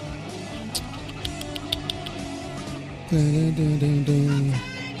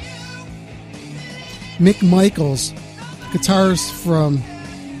Mick Michaels, guitars from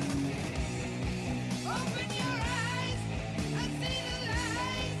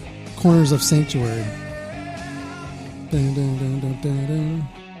Corners of Sanctuary.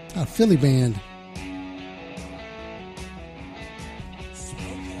 A Philly band.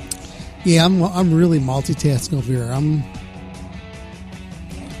 Yeah, I'm really multitasking over here. I'm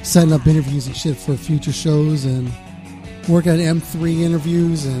setting up interviews and shit for future shows and working on M3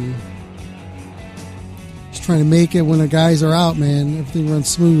 interviews and just trying to make it when the guys are out, man. Everything runs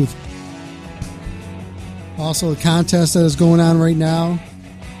smooth. Also, the contest that is going on right now.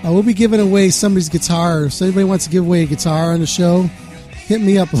 We'll be giving away somebody's guitar. So anybody wants to give away a guitar on the show, hit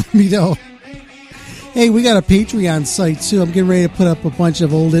me up. Let me know. Hey, we got a Patreon site too. I'm getting ready to put up a bunch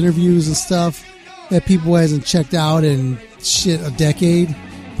of old interviews and stuff that people hasn't checked out in a decade.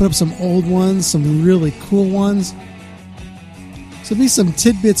 Put up some old ones, some really cool ones. So be some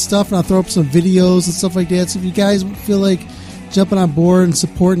tidbit stuff, and I'll throw up some videos and stuff like that. So if you guys feel like jumping on board and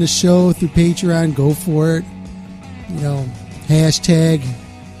supporting the show through Patreon, go for it. You know, hashtag,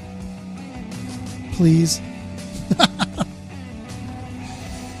 please.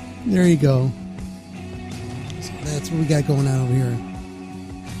 There you go. So that's what we got going on over here.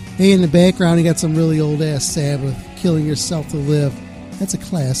 Hey, in the background, you got some really old ass Sabbath, Killing Yourself to Live. That's a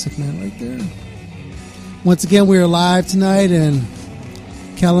classic, man, right there. Once again, we are live tonight in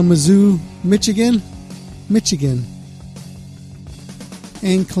Kalamazoo, Michigan,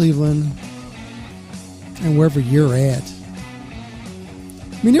 and Cleveland, and wherever you're at.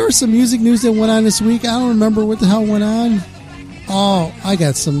 I mean, there was some music news that went on this week. I don't remember what the hell went on. Oh, I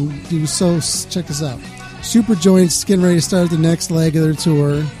got some. Dude, so check this out. Superjoint's getting ready to start the next leg of their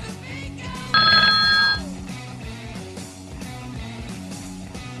tour.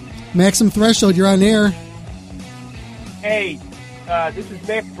 Maximum Threshold, you're on air. Hey, this is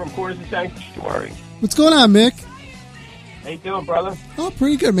Mick from Corners of Sanctuary. What's going on, Mick? How you doing, brother? Oh,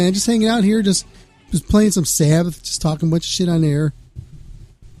 pretty good, man. Just hanging out here, just playing some Sabbath, just talking a bunch of shit on air.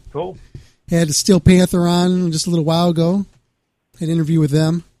 Cool. Had a Steel Panther on just a little while ago. Had an interview with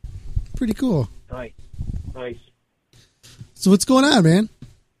them. Pretty cool. Nice. So what's going on, man?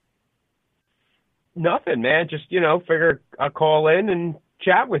 Nothing, man. Just, figure I'll call in and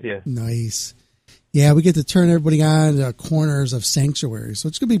chat with you. Nice. Yeah, we get to turn everybody on to Corners of Sanctuary, so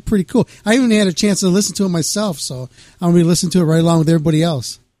it's going to be pretty cool. I even had a chance to listen to it myself, so I'm going to be listening to it right along with everybody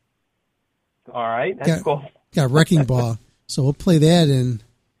else. All right, that's cool. Got Wrecking Ball, so we'll play that and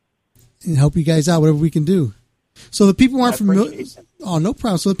help you guys out, whatever we can do. So the people aren't familiar. Oh, no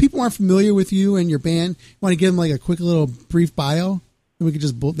problem. So the people aren't familiar with you and your band. You want to give them like a quick little brief bio, and we could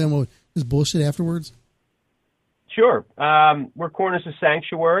we'll just bullshit afterwards. Sure. We're Corners of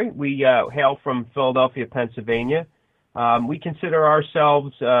Sanctuary. We hail from Philadelphia, Pennsylvania. We consider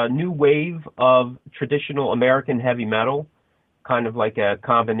ourselves a new wave of traditional American heavy metal, kind of like a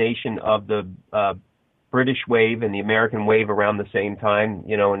combination of the British wave and the American wave around the same time,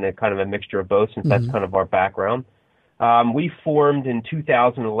 and a kind of a mixture of both, since that's kind of our background. We formed in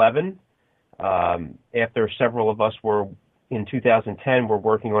 2011 after several of us were, in 2010, we're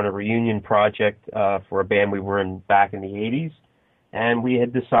working on a reunion project for a band we were in back in the 80s. And we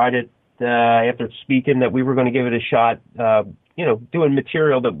had decided after speaking that we were going to give it a shot, doing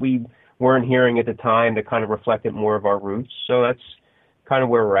material that we weren't hearing at the time that kind of reflected more of our roots. So that's kind of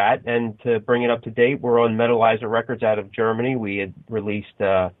where we're at. And to bring it up to date, we're on Metalizer Records out of Germany. We had released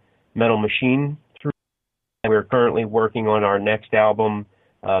Metal Machine through. We're currently working on our next album,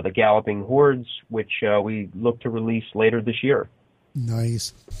 The Galloping Hordes, which we look to release later this year.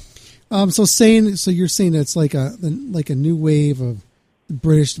 Nice. So you're saying it's like a new wave of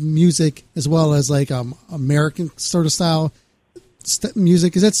British music as well as like American sort of style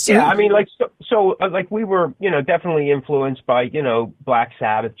music. Is that so? Yeah, I mean, like we were, definitely influenced by, Black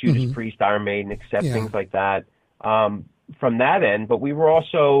Sabbath, Judas Priest, Iron Maiden, except things like that from that end. But we were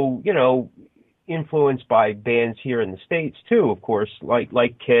also, influenced by bands here in the States too, of course, like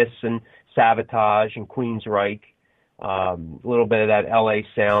Kiss and Savatage and Queensryche, a little bit of that LA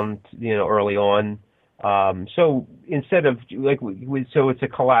sound, early on. So instead of so it's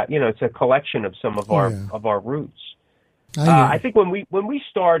a collection of some of our roots. I think when we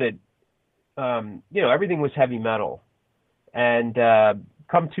started, everything was heavy metal, and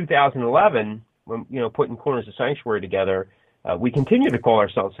come 2011, when putting Corners of Sanctuary together. We continue to call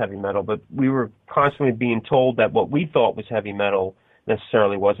ourselves heavy metal, but we were constantly being told that what we thought was heavy metal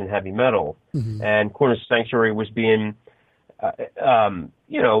necessarily wasn't heavy metal. Mm-hmm. And Corners of Sanctuary was being, it was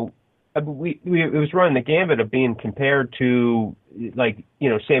running the gambit of being compared to,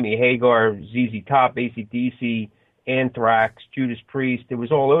 Sammy Hagar, ZZ Top, AC/DC, Anthrax, Judas Priest. It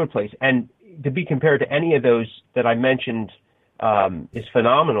was all over the place. And to be compared to any of those that I mentioned is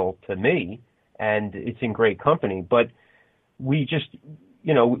phenomenal to me, and it's in great company. But we just,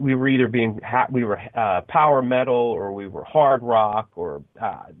 we were either power metal, or we were hard rock, or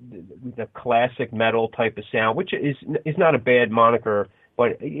the classic metal type of sound, which is not a bad moniker,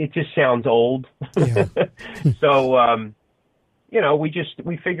 but it just sounds old. Yeah. So,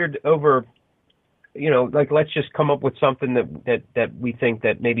 we figured over, let's just come up with something that we think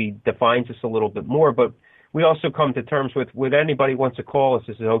that maybe defines us a little bit more. But we also come to terms with anybody wants to call us,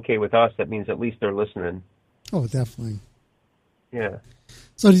 this is okay with us. That means at least they're listening. Oh, definitely. Yeah.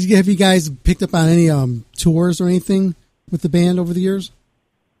 So have you guys picked up on any tours or anything with the band over the years?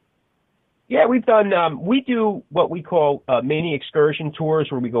 Yeah, we've done, we do what we call mini excursion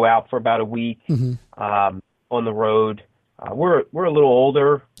tours, where we go out for about a week on the road. We're a little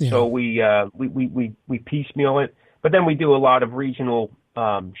older, so we piecemeal it. But then we do a lot of regional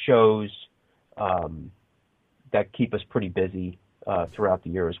shows that keep us pretty busy throughout the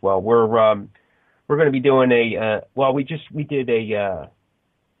year as well. We're going to be doing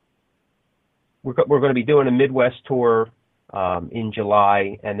we're going to be doing a Midwest tour in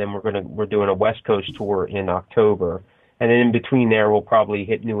July, and then we're doing a West Coast tour in October, and then in between there we'll probably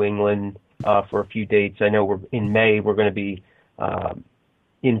hit New England for a few dates. I know in May we're going to be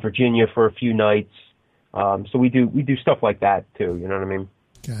in Virginia for a few nights. So we do stuff like that too. You know what I mean?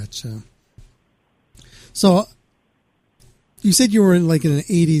 Gotcha. So you said you were in like in an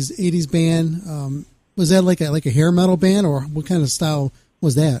 80s band. Was that like a hair metal band, or what kind of style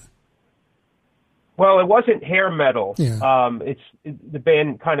was that? Well, it wasn't hair metal. Yeah. The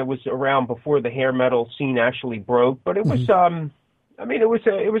band kind of was around before the hair metal scene actually broke, but it was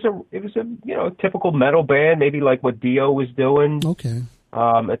it was a typical metal band, maybe like what Dio was doing. Okay.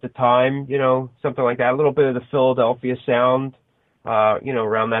 At the time, something like that. A little bit of the Philadelphia sound.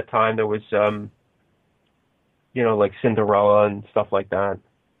 Around that time there was like Cinderella and stuff like that.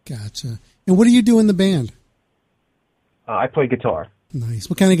 Gotcha. And what do you do in the band? I play guitar. Nice.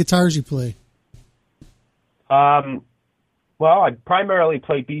 What kind of guitars you play? Well, I primarily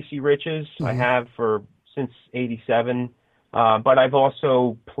play BC Riches. Mm-hmm. I have since '87, but I've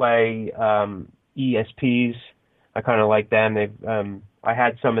also play ESPs. I kind of like them. I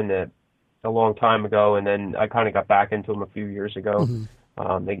had some a long time ago, and then I kind of got back into them a few years ago. Mm-hmm.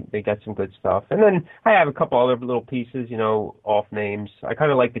 They got some good stuff, and then I have a couple other little pieces, off names. I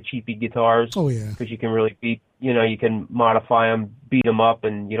kind of like the cheapy guitars. Oh yeah, because you can really you can modify them, beat them up,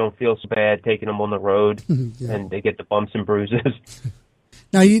 and you don't feel so bad taking them on the road, yeah. And they get the bumps and bruises.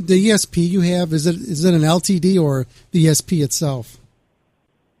 Now, the ESP you have, is it an LTD or the ESP itself?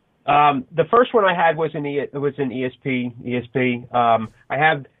 The first one I had was an ESP. I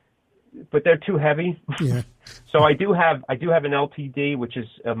have, but they're too heavy. Yeah. So I do have an LTD, which is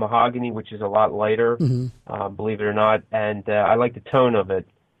a mahogany, which is a lot lighter, believe it or not, and I like the tone of it.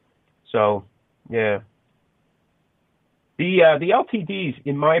 So, yeah. The LTDs,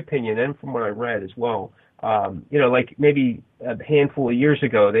 in my opinion, and from what I read as well, like maybe a handful of years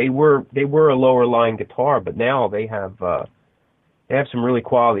ago, they were a lower line guitar, but now they have some really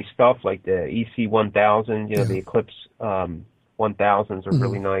quality stuff like the EC1000. The Eclipse 1000s are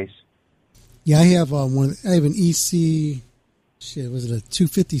really nice. Yeah, I have I have an EC. Was it a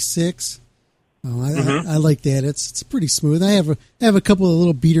 256? I like that. It's pretty smooth. I have a couple of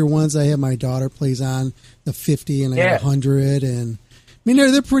little beater ones. I have my daughter plays on the 50 and I have 100, and I mean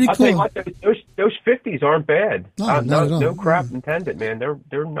they're pretty cool. Tell you what, those 50s aren't bad. Not at all. No crap intended, man.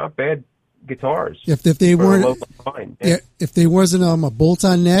 They're not bad guitars. If they weren't, if they wasn't a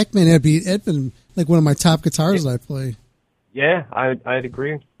bolt-on neck, man, it'd been like one of my top guitars that I play. Yeah, I'd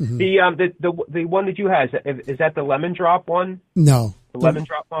agree. Mm-hmm. The one that you have, is that the Lemon Drop one? No. The Lemon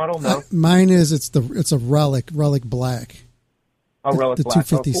Drop model? No. Mine is it's a Relic Black. Oh, Relic the Black.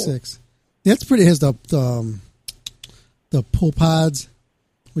 256. Cool. That's pretty. It has the pull pods,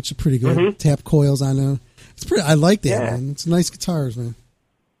 which are pretty good. Mm-hmm. Tap coils on them. It's pretty. I like that, man. It's nice guitars, man.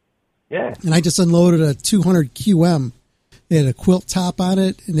 Yeah. And I just unloaded a 200 QM. It had a quilt top on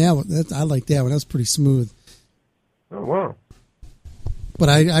it, and I like that one. That's pretty smooth. Oh wow. But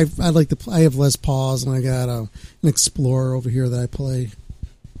I have Les Pauls, and I got an Explorer over here that I play.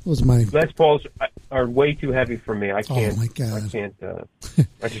 Those are my Les Pauls are way too heavy for me. I can't. Oh my god! I can't.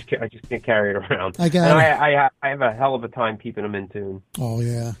 I just can't carry it around. I have a hell of a time keeping them in tune. Oh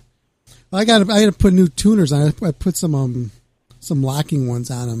yeah. I had to put new tuners on it. I put some locking ones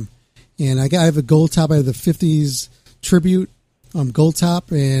on them, and I have a gold top. I have the 50s Tribute gold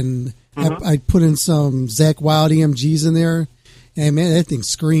top, and I put in some Zakk Wylde EMGs in there. And man, that thing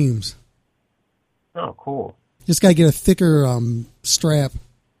screams. Oh, cool. Just got to get a thicker strap.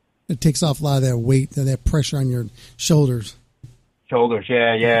 It takes off a lot of that weight, that pressure on your shoulders.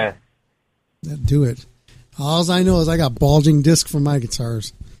 Yeah. That'd do it. All I know is I got bulging disc for my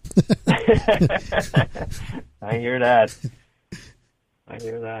guitars. I hear that.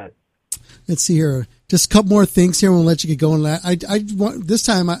 Let's see here. Just a couple more things here. We'll let you get going. This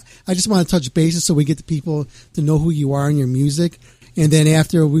time I just want to touch bases so we get the people to know who you are and your music. And then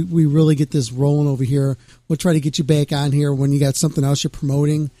after we really get this rolling over here, we'll try to get you back on here when you got something else you're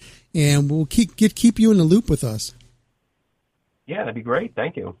promoting, and we'll keep you in the loop with us. Yeah, that'd be great.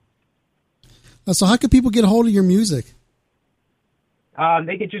 Thank you. So how can people get a hold of your music?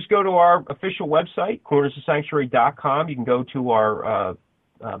 They could just go to our official website, cornersofsanctuary.com. You can go to our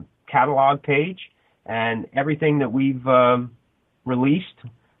catalog page, and everything that we've released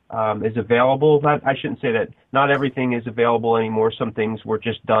is available. I shouldn't say that. Not everything is available anymore. Some things were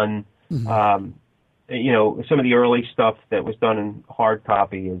just done. Some of the early stuff that was done in hard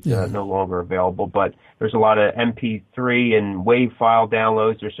copy is no longer available. But there's a lot of MP3 and WAV file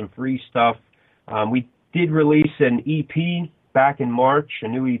downloads. There's some free stuff. We did release an EP back in March, a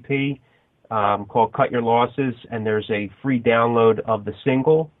new EP called Cut Your Losses, and there's a free download of the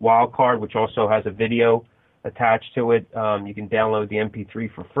single, Wildcard, which also has a video attached to it. You can download the MP3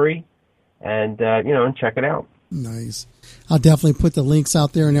 for free and check it out. Nice. I'll definitely put the links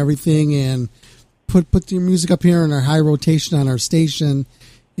out there and everything, and put your music up here in our high rotation on our station.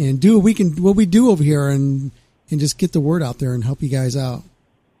 and do what we do over here and just get the word out there and help you guys out.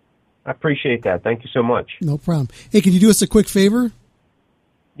 I appreciate that. Thank you so much. No problem. Hey, can you do us a quick favor?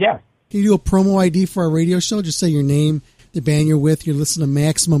 Yeah. Can you do a promo ID for our radio show? Just say your name, the band you're with, you listen to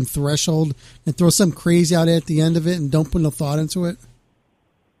Maximum Threshold, and throw something crazy out at the end of it, and don't put no thought into it.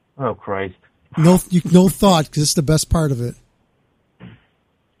 Oh, Christ. No thought, because it's the best part of it.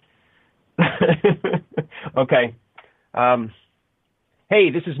 Okay. Hey,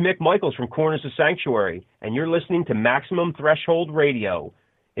 this is Mick Michaels from Corners of Sanctuary, and you're listening to Maximum Threshold Radio.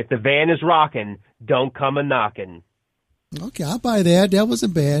 If the van is rocking, don't come a knocking. Okay, I'll buy that. That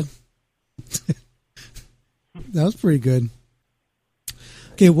wasn't bad. That was pretty good.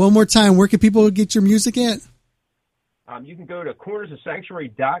 Okay, one more time. Where can people get your music at? You can go to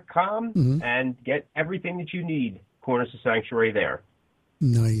cornersofsanctuary.com and get everything that you need. Corners of Sanctuary there.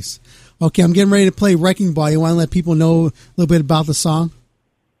 Nice. Okay, I'm getting ready to play Wrecking Ball. You want to let people know a little bit about the song?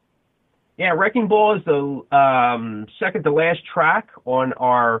 Yeah, Wrecking Ball is the second to last track on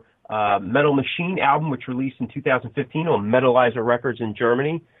our Metal Machine album, which released in 2015 on Metalizer Records in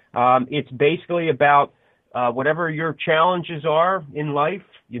Germany. It's basically about whatever your challenges are in life,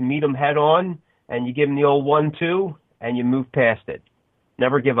 you meet them head on, and you give them the old 1-2, and you move past it.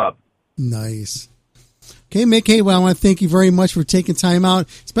 Never give up. Nice. Okay, Mick, hey, well, I want to thank you very much for taking time out,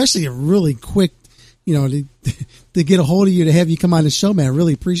 especially a really quick, to get a hold of you, to have you come on the show, man. I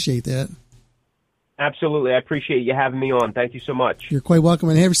really appreciate that. Absolutely. I appreciate you having me on. Thank you so much. You're quite welcome,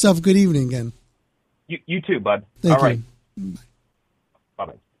 and have yourself a good evening again. You too, bud. Thank All right. you.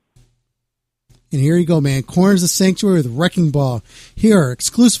 Bye-bye. And here you go, man. Corners of Sanctuary with Wrecking Ball, here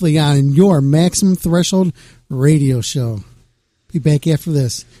exclusively on your Maximum Threshold radio show. Be back after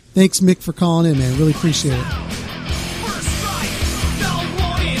this. Thanks, Mick, for calling in, man. Really appreciate it.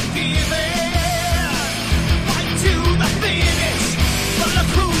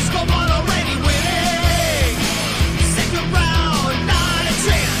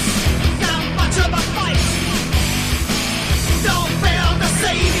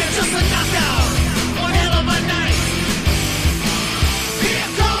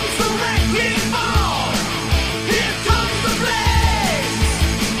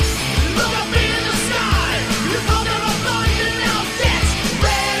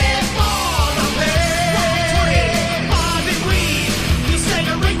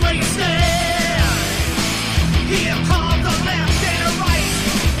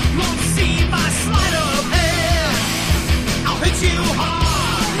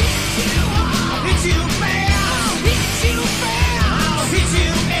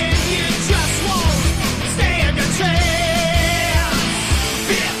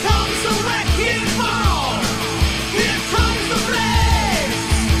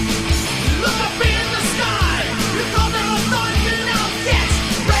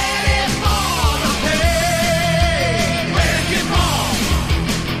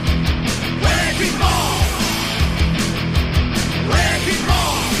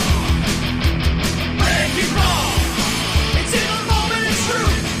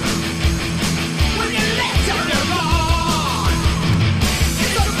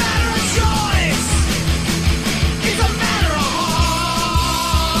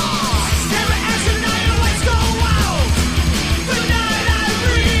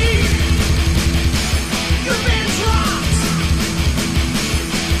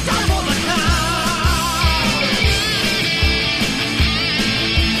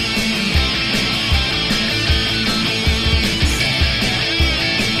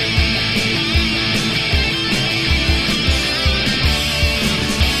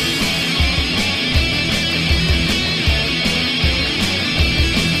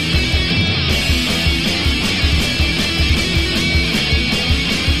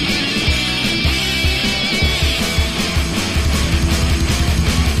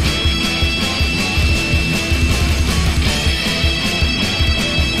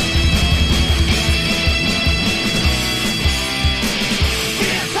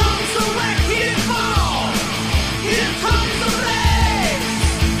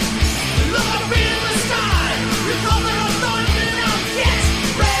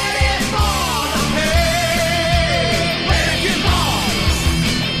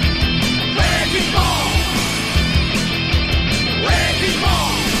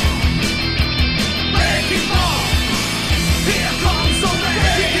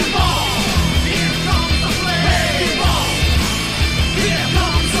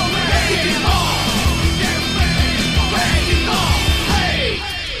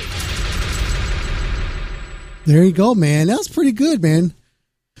 There you go, man. That was pretty good, man.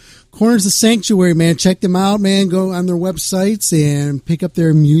 Corners of Sanctuary, man. Check them out, man. Go on their websites and pick up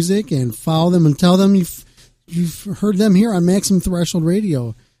their music and follow them and tell them you've heard them here on Maximum Threshold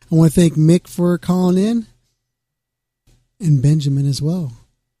Radio. I want to thank Mick for calling in and Benjamin as well.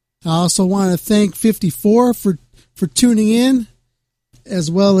 I also want to thank 54 for tuning in, as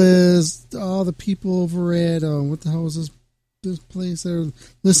well as all the people over at, what the hell is this place? They're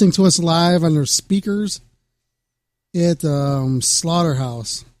listening to us live on their speakers at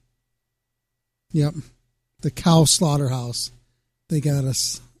Slaughterhouse. Yep, the Cow Slaughterhouse. They got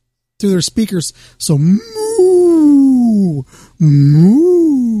us through their speakers. So moo,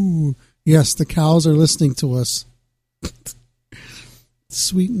 moo. Yes, the cows are listening to us.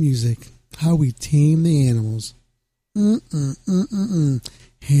 Sweet music. How we tame the animals.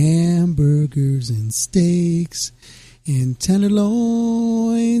 Hamburgers and steaks and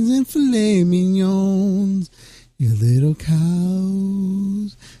tenderloins and filet mignons. Your little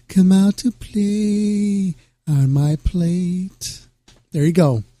cows come out to play on my plate. There you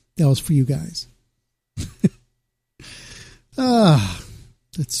go. That was for you guys.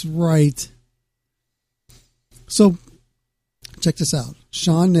 That's right. So, check this out.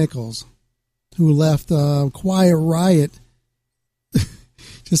 Shawn Nichols, who left Quiet Riot,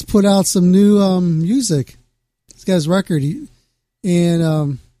 just put out some new music. He's got his record. And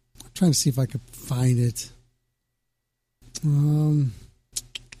I'm trying to see if I could find it.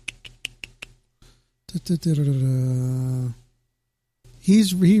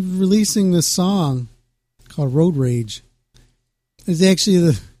 He's releasing this song called Road Rage. It's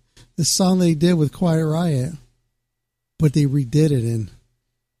actually the song they did with Quiet Riot, but they redid it, and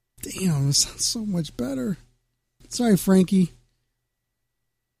damn, it sounds so much better. Sorry, Frankie.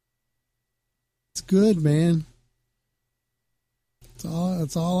 It's good, man.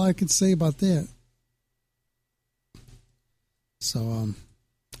 That's all I can say about that. So,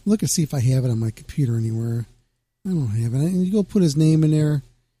 look and see if I have it on my computer anywhere. I don't have it. And you go put his name in there.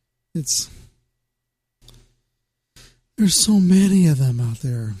 There's so many of them out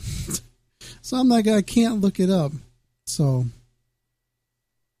there. So I'm like, I can't look it up. So.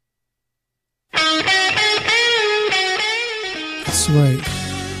 That's right.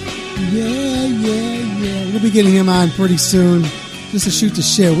 Yeah. We'll be getting him on pretty soon. Just to shoot the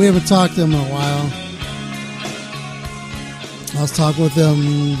shit. We haven't talked to him in a while. I was talking with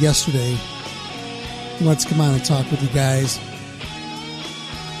him yesterday. He wants to come on and talk with you guys.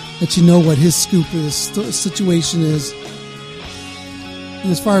 Let you know what his scoop is, situation is.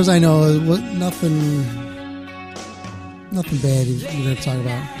 And as far as I know, nothing bad we're going to talk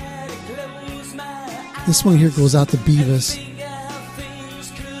about. This one here goes out to Beavis.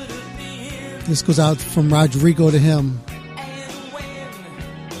 This goes out from Rodrigo to him.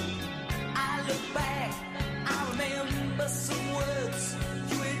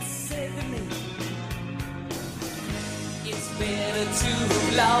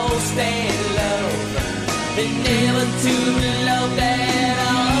 Lost and love, and never to love at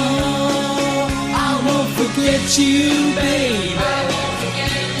all. I won't forget you, baby. I won't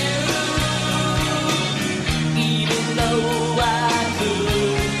forget you, even though I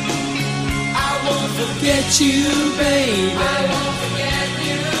could. I won't forget you, baby. I won't forget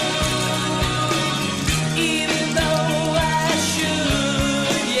you, even though I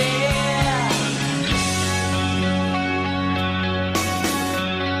should, yeah.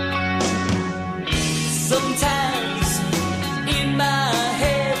 Sometimes in my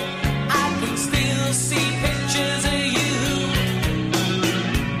head I can still see pictures of you,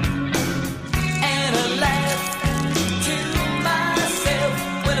 and I laugh to myself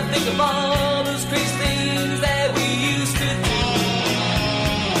when I think of all those crazy things that we used to do.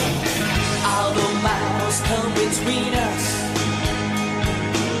 Although miles come between us,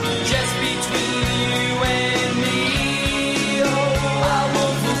 just between you and me, oh, I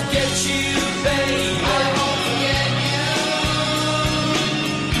won't forget you, baby.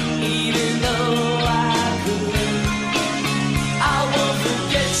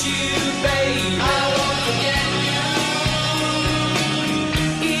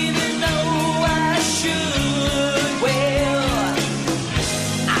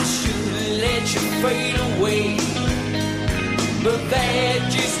 Fade away, but that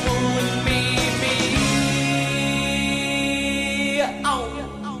just won't be me. Oh,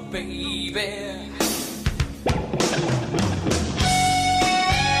 baby.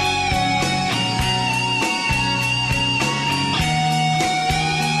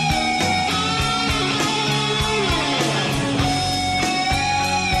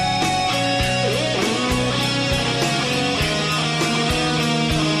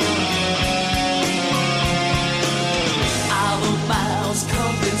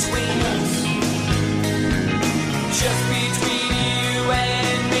 Between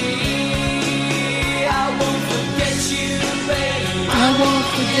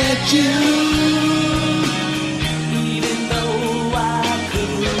forget you. Even though I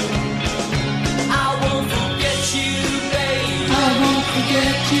could, I won't forget you, baby. I won't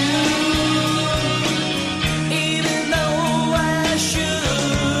forget you. Even though I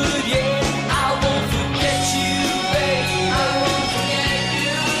should, yeah, I won't forget you, baby. I won't forget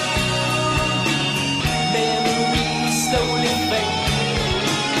you. Memories slowly fade.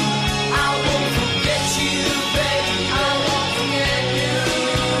 I won't forget you, baby. I won't forget you.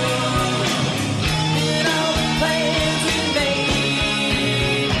 In all the plans we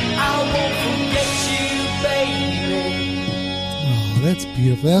made, I won't forget you, baby. Oh, that's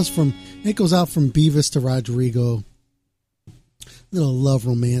beautiful. It goes out from Beavis to Rodrigo. Little love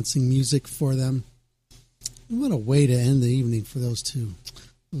romancing music for them. What a way to end the evening for those two.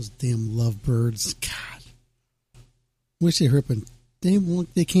 Those damn lovebirds. God. Wish they hurt, but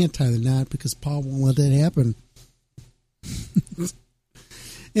they can't tie the knot because Paul won't let that happen.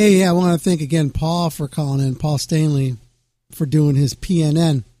 Hey, yeah, I want to thank again Paul for calling in. Paul Stanley for doing his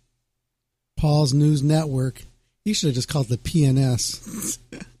PNN. Paul's News Network. He should have just called it the PNS.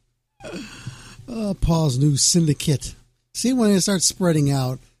 Paul's News Syndicate. See, when it starts spreading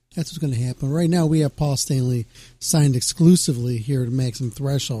out, that's what's going to happen. Right now, we have Paul Stanley signed exclusively here at Maximum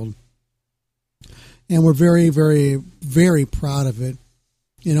Threshold. And we're very, very, very proud of it.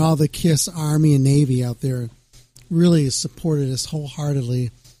 And all the KISS Army and Navy out there really supported us wholeheartedly.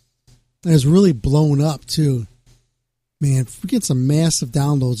 And it's really blown up, too. Man, we get some massive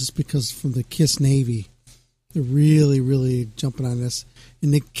downloads just because from the KISS Navy. They're really, really jumping on this.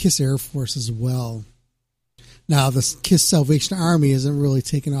 And the KISS Air Force as well. Now, the KISS Salvation Army isn't really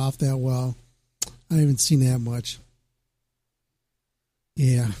taking off that well. I haven't seen that much.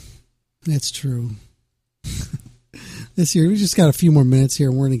 Yeah, that's true. This year, we just got a few more minutes here,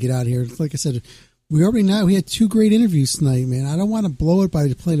 and we're going to get out of here. Like I said, we had 2 great interviews tonight, man. I don't want to blow it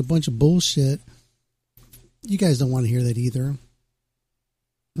by playing a bunch of bullshit. You guys don't want to hear that either.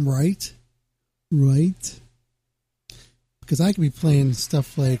 Right? Right? Because I could be playing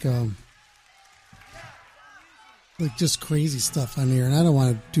stuff like just crazy stuff on here, and I don't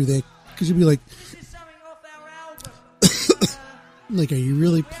want to do that because you'd be like, like, are you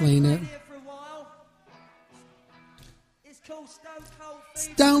really playing it?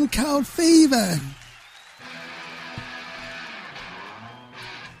 Stone Cold Fever.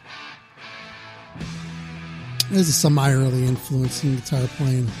 This is some of my early influence in guitar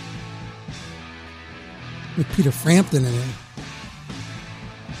playing with Peter Frampton in it.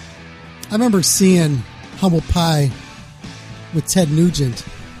 I remember seeing Humble Pie with Ted Nugent.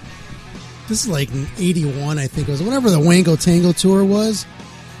 This is like in 81, I think it was. Whatever the Wango Tango tour was.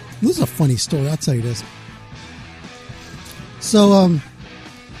 This is a funny story. I'll tell you this. So,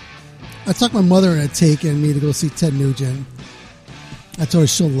 I took my mother and taken me to go see Ted Nugent. I told her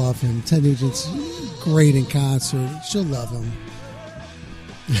she'll love him. Ted Nugent's great in concert. She'll love him.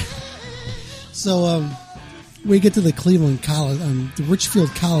 So, we get to the the Richfield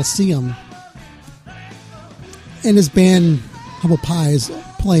Coliseum, and his band, Humble Pie, is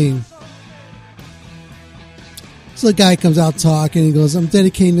playing. So the guy comes out talking, he goes, I'm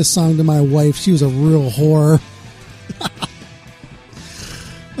dedicating this song to my wife. She was a real whore.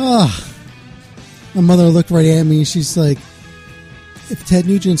 My mother looked right at me, she's like, if Ted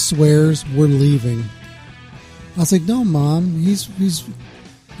Nugent swears, we're leaving. I was like, no, Mom, he's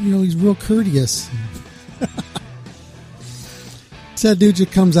real courteous. Ted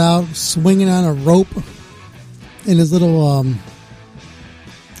Nugent comes out swinging on a rope in his little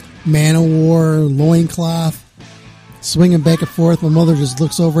Man of War loincloth, swinging back and forth. My mother just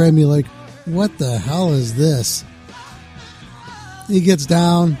looks over at me like, what the hell is this? He gets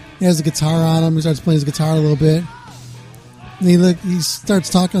down, he has a guitar on him, he starts playing his guitar a little bit. And he starts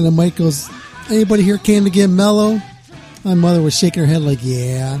talking on the mic, goes, anybody here came to get mellow? My mother was shaking her head like,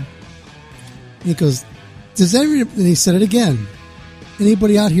 yeah. And he goes, and he said it again.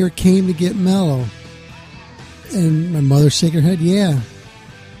 Anybody out here came to get mellow? And my mother shaking her head, yeah.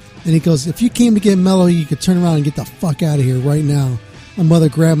 And he goes, if you came to get mellow, you could turn around and get the fuck out of here right now. My mother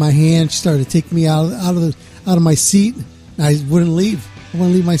grabbed my hand. She started to take me out of my seat. And I wouldn't leave. I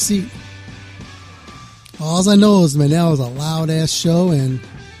wouldn't leave my seat. All I know is, man, that was a loud-ass show, and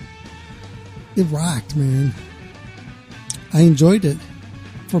it rocked, man. I enjoyed it.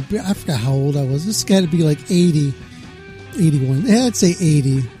 I forgot how old I was. This got to be like 80, 81. Yeah, I'd say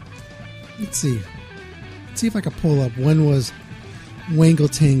 80. Let's see. Let's see if I can pull up. When was Wango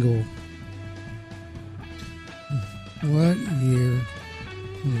Tango? What year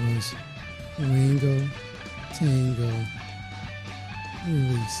was Wango Tango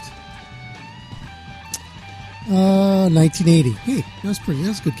released? 1980. Hey, that's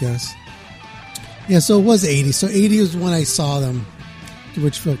a good guess. Yeah, so it was 80. So 80 was when I saw them, the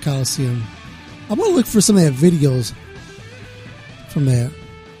Richfield Coliseum. I want to look for some of that videos from that.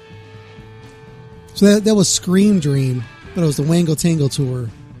 So that was Scream Dream, but it was the Wango Tango tour.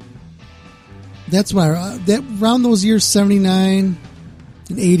 That's why around those years, 79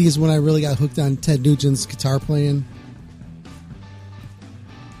 and 80 is when I really got hooked on Ted Nugent's guitar playing.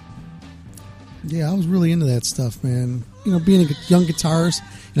 Yeah, I was really into that stuff, man. You know, being a young guitarist,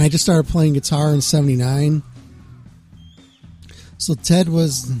 and I just started playing guitar in 79. So Ted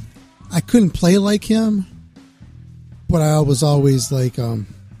I couldn't play like him, but I was always like,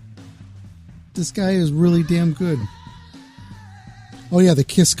 this guy is really damn good. Oh yeah, the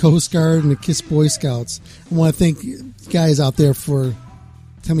KISS Coast Guard and the KISS Boy Scouts. I want to thank guys out there for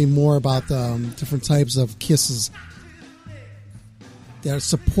telling me more about the different types of KISSes that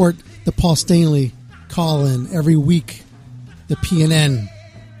support the Paul Stanley call-in every week, the PNN.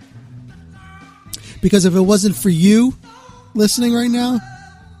 Because if it wasn't for you listening right now,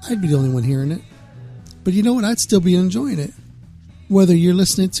 I'd be the only one hearing it. But you know what? I'd still be enjoying it, whether you're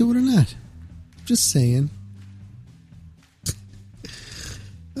listening to it or not. Just saying.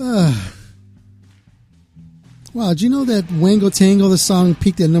 Wow, did you know that Wango Tango, the song,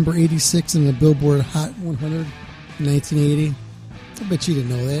 peaked at number 86 in the Billboard Hot 100 in 1980? I bet you didn't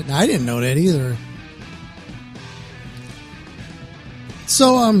know that. I didn't know that either.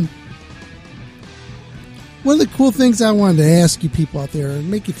 So, one of the cool things I wanted to ask you people out there and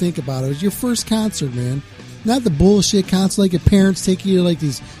make you think about it was your first concert, man. Not the bullshit concert like your parents take you to like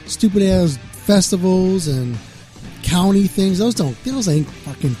these stupid ass festivals and county things. Those ain't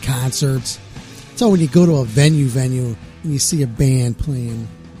fucking concerts. It's all when you go to a venue and you see a band playing.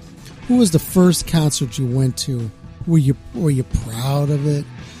 Who was the first concert you went to? Were you proud of it?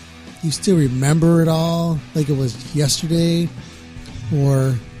 You still remember it all like it was yesterday?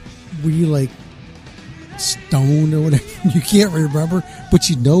 Or were you like stoned or whatever? You can't remember, but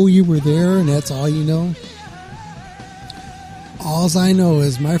you know you were there and that's all you know? All I know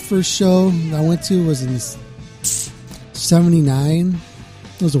is my first show I went to was in 79.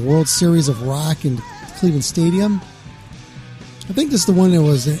 It was a World Series of Rock in Cleveland Stadium. I think this is the one that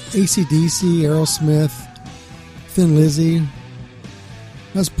was AC/DC, Aerosmith, Thin Lizzy. That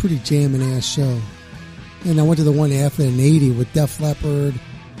was a pretty jamming ass show. And I went to the one after in 80 with Def Leppard.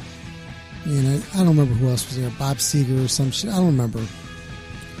 And I don't remember who else was there. Bob Seger or some shit. I don't remember.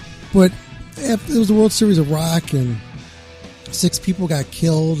 But it was the World Series of Rock, and 6 people got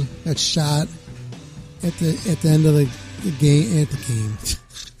killed, got shot at the end of the game.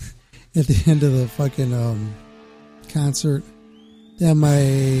 At the end of the fucking concert. Then my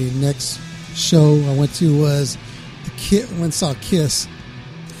next show I went to was went and saw KISS.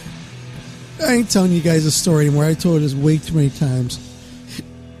 I ain't telling you guys a story anymore. I told this way too many times.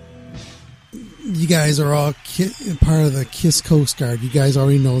 You guys are all part of the KISS Coast Guard. You guys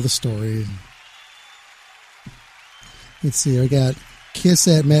already know the story. Let's see. I got KISS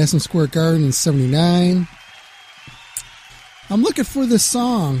at Madison Square Garden in 79. I'm looking for this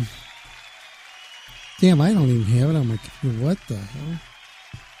song. Damn, I don't even have it on my computer. What the hell?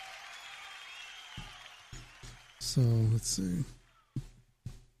 So, let's see.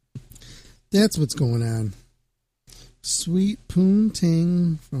 That's what's going on. Sweet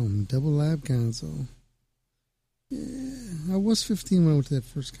Poontang from Double Live Gonzo. Yeah, I was 15 when I went to that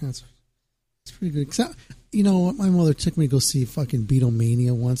first concert. It's pretty good. Except, you know what? My mother took me to go see fucking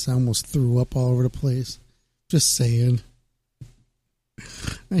Beatlemania once. I almost threw up all over the place. Just saying.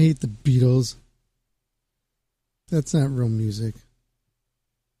 I hate the Beatles. That's not real music.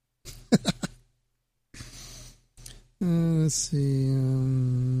 Let's see.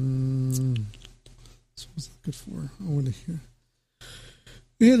 What was I looking for? I want to hear.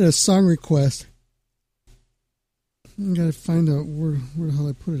 We had a song request. I gotta find out where the hell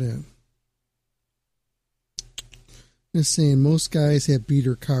I put it at. Just saying, most guys have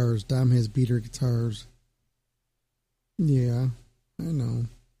beater cars. Dom has beater guitars. Yeah, I know.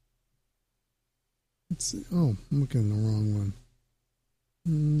 Let's see. Oh, I'm looking at the wrong one.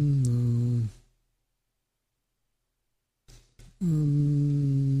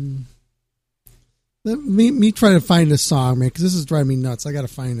 No. Let me try to find this song, man, because this is driving me nuts. I got to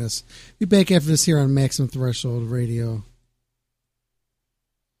find this. Be back after this here on Maximum Threshold Radio.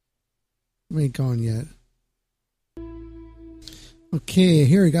 We ain't gone yet. Okay,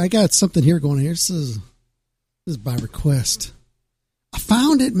 here we go. I got something here going here. This is by request. I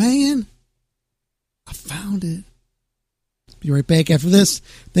found it, man. I found it. Be right back after this.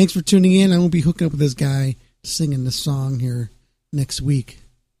 Thanks for tuning in. I won't be hooking up with this guy singing this song here next week.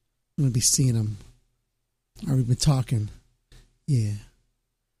 I'm going to be seeing him. Or we've been talking. Yeah.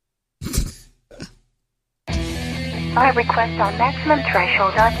 Buy request on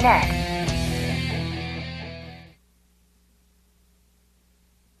MaximumThreshold.net.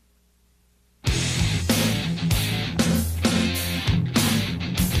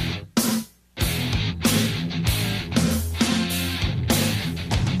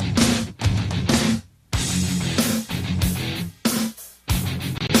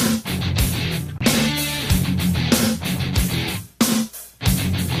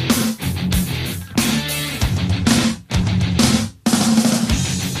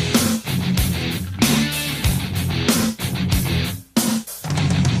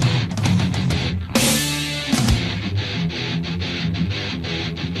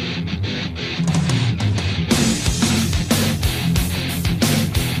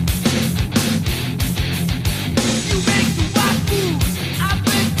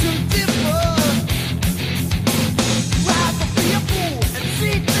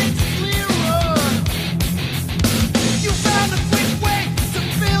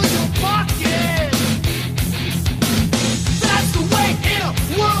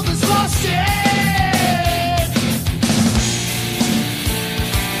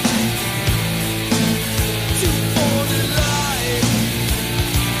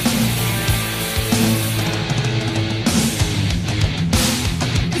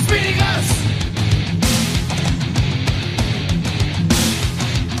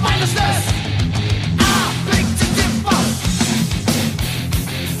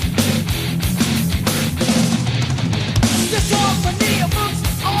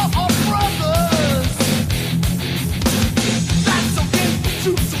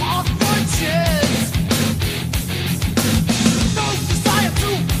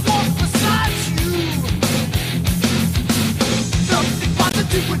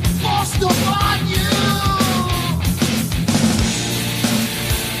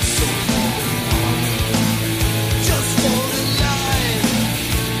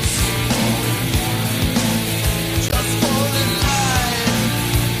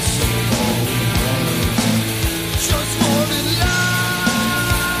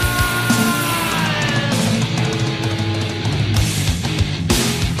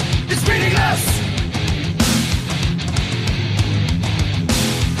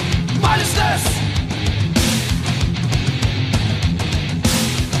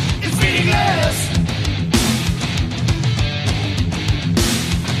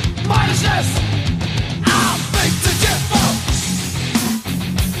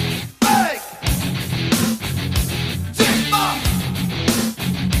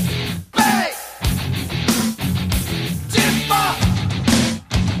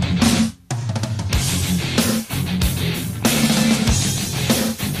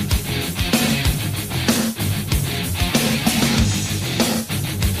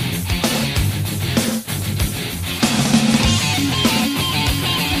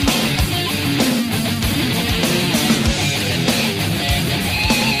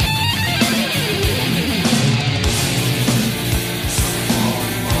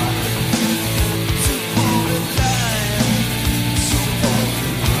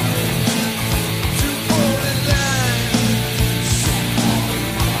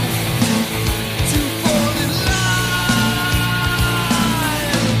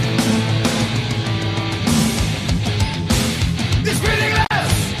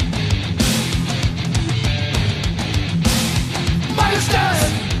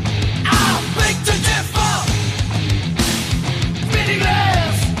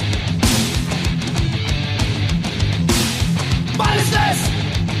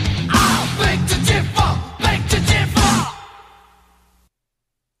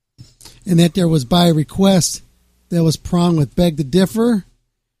 And that there was By Request. That was Prong with Beg to Differ.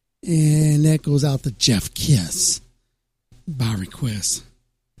 And that goes out to Jeff Kiss. By Request.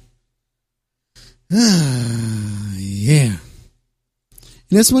 Yeah. And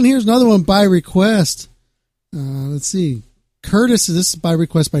this one here is another one by request. Let's see. Curtis, this is by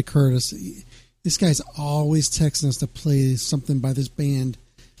request by Curtis. This guy's always texting us to play something by this band.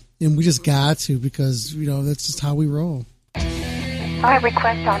 And we just got to because, you know, that's just how we roll. By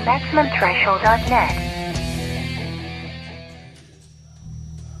request on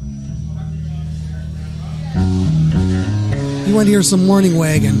MaximumThreshold.net. You want to hear some Morning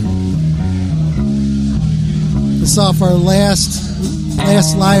Wagon. This is off our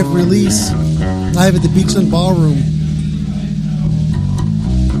last live release, live at the Beachland Ballroom.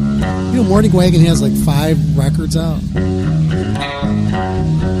 You know, Morning Wagon has like 5 records out.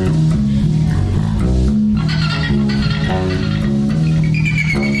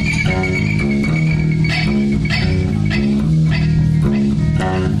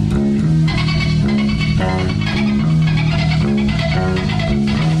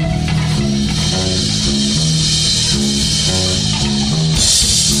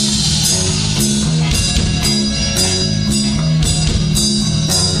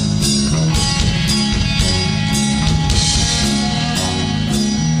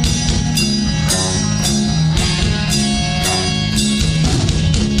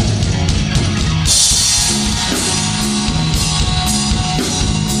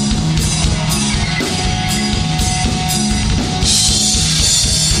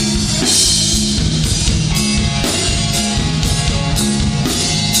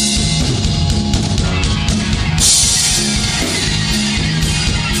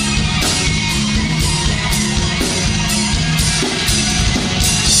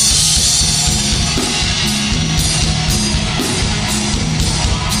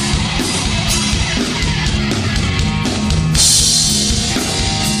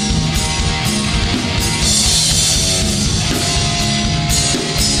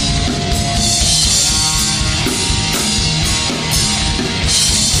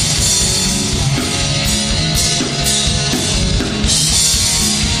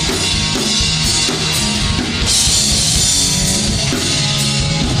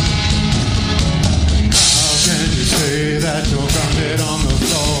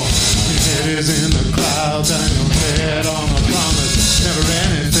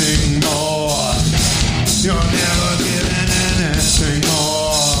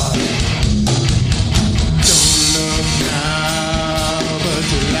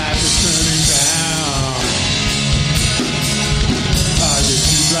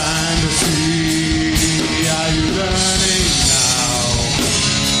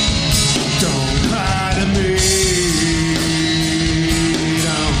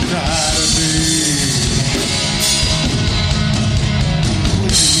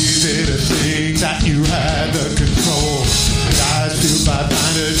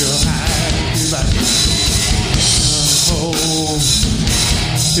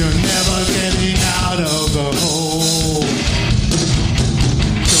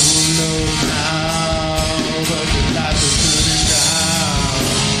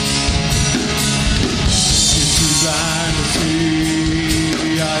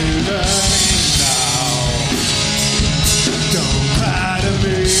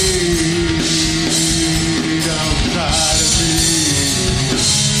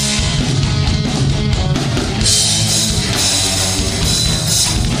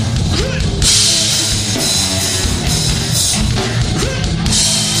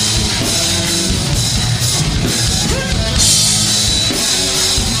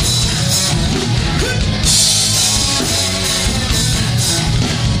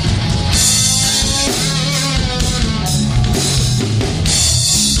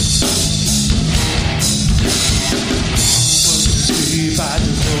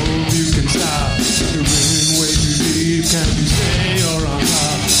 can you stay or run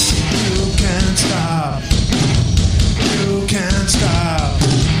up? You can't stop. You can't stop.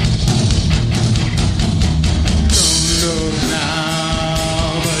 Don't look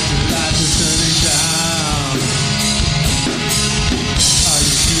now, but your life is turning down. Are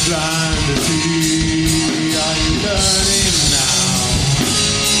you too blind to see? Are you learning now?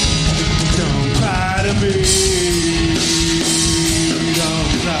 Don't cry to me.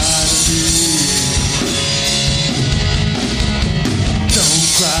 Don't cry to me. Don't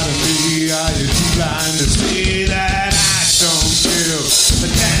cry to me. Are you too blind to see that I don't give a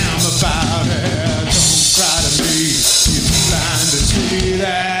damn about it? Don't cry to me. You're too blind to see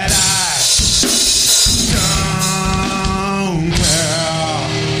that I don't care.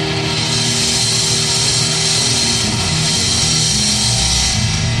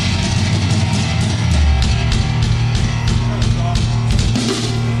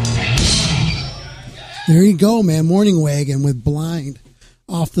 There you go, man. Morning Wagon with Blind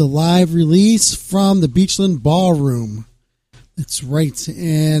off the live release from the Beachland Ballroom. That's right.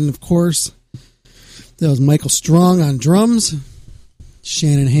 And, of course, that was Michael Strong on drums,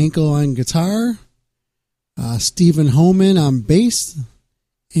 Shannon Hankel on guitar, Stephen Homan on bass,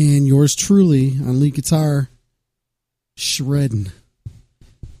 and yours truly on lead guitar, shredding,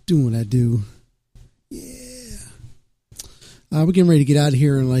 doing what I do. Yeah. We're getting ready to get out of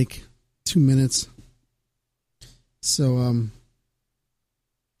here in like 2 minutes. So,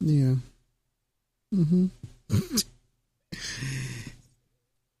 yeah.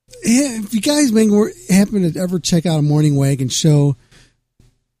 Yeah, if you guys happen to ever check out a Morning Wagon show,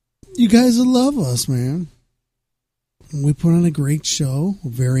 you guys will love us, man. We put on a great show.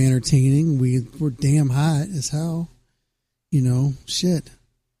 We're very entertaining. We're damn hot as hell. You know, shit.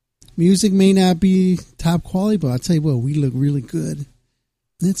 Music may not be top quality, but I'll tell you what, we look really good.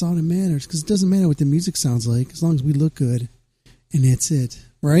 And that's all that matters, because it doesn't matter what the music sounds like, as long as we look good. And that's it,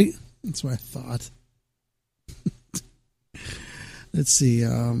 right? That's what I thought. Let's see. Do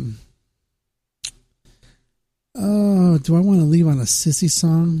I want to leave on a sissy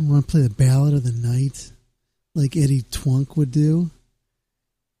song? Want to play the Ballad of the Night like Eddie Twunk would do?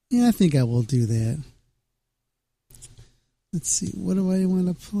 Yeah, I think I will do that. Let's see. What do I want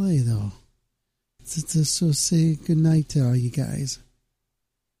to play, though? So say goodnight to all you guys.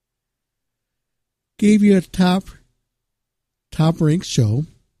 Gave you a top ranked show.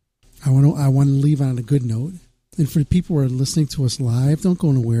 I want to leave on a good note. And for the people who are listening to us live, don't go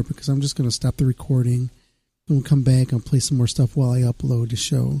anywhere, because I'm just going to stop the recording. We'll come back and play some more stuff while I upload the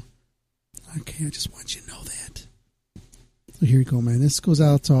show. Okay, I just want you to know that. So here you go, man. This goes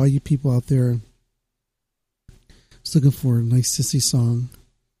out to all you people out there just looking for a nice sissy song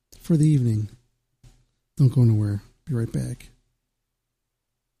for the evening. Don't go nowhere. Be right back.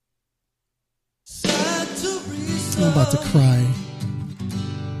 I'm about to cry.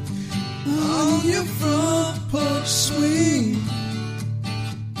 On your front porch swing,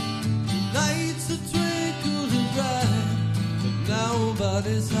 lights are twinkled and bright, but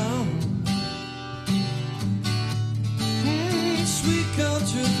nobody's home. Sweet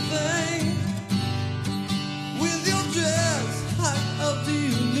country thing, with your dress high up to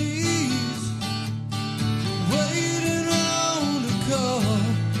your knees, waiting on a call,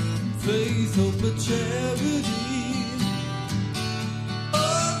 faith, hope, and charity.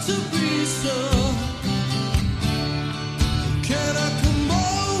 Teresa, can I come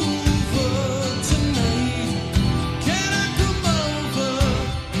over tonight? Can I come over?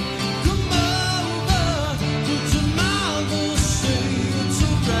 Would your mother say it's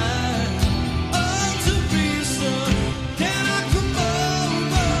alright? Oh, Teresa, can I come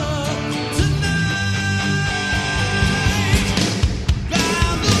over tonight? By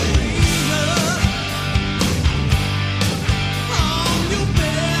the river,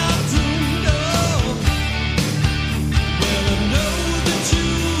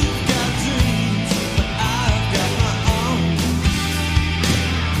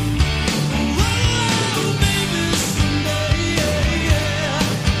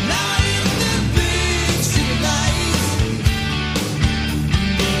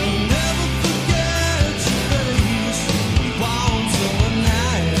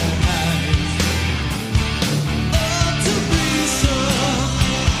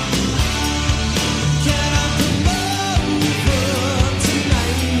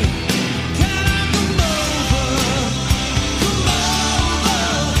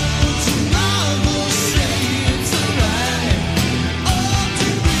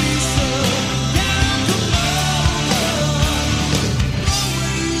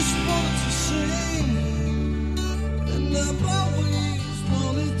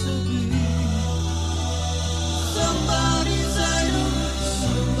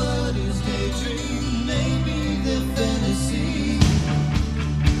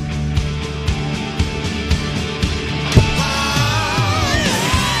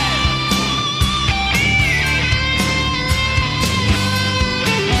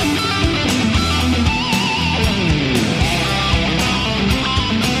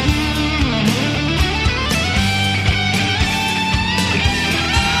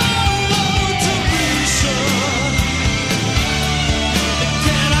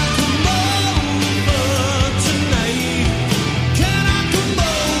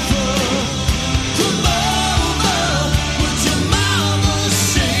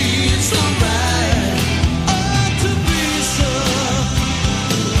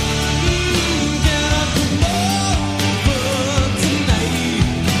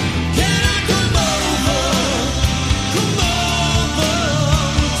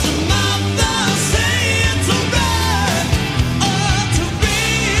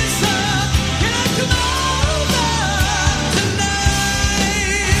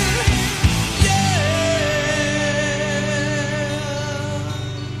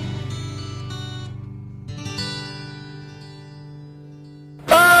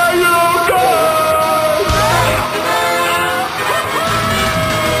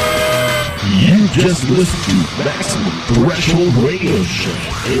 just listened to Maximum Threshold Radio Show.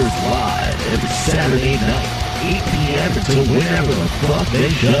 Airs live every Saturday night, 8 p.m. until whenever the fuck they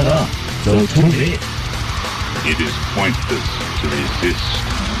shut up. So tune in. It is pointless to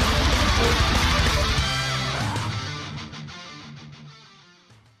resist.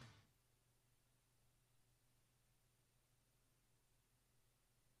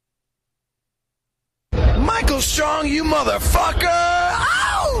 Michael Strong, you motherfucker!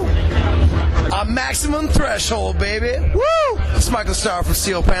 Ow! A Maximum Threshold, baby. Woo! It's Michael Starr from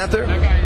Steel Panther.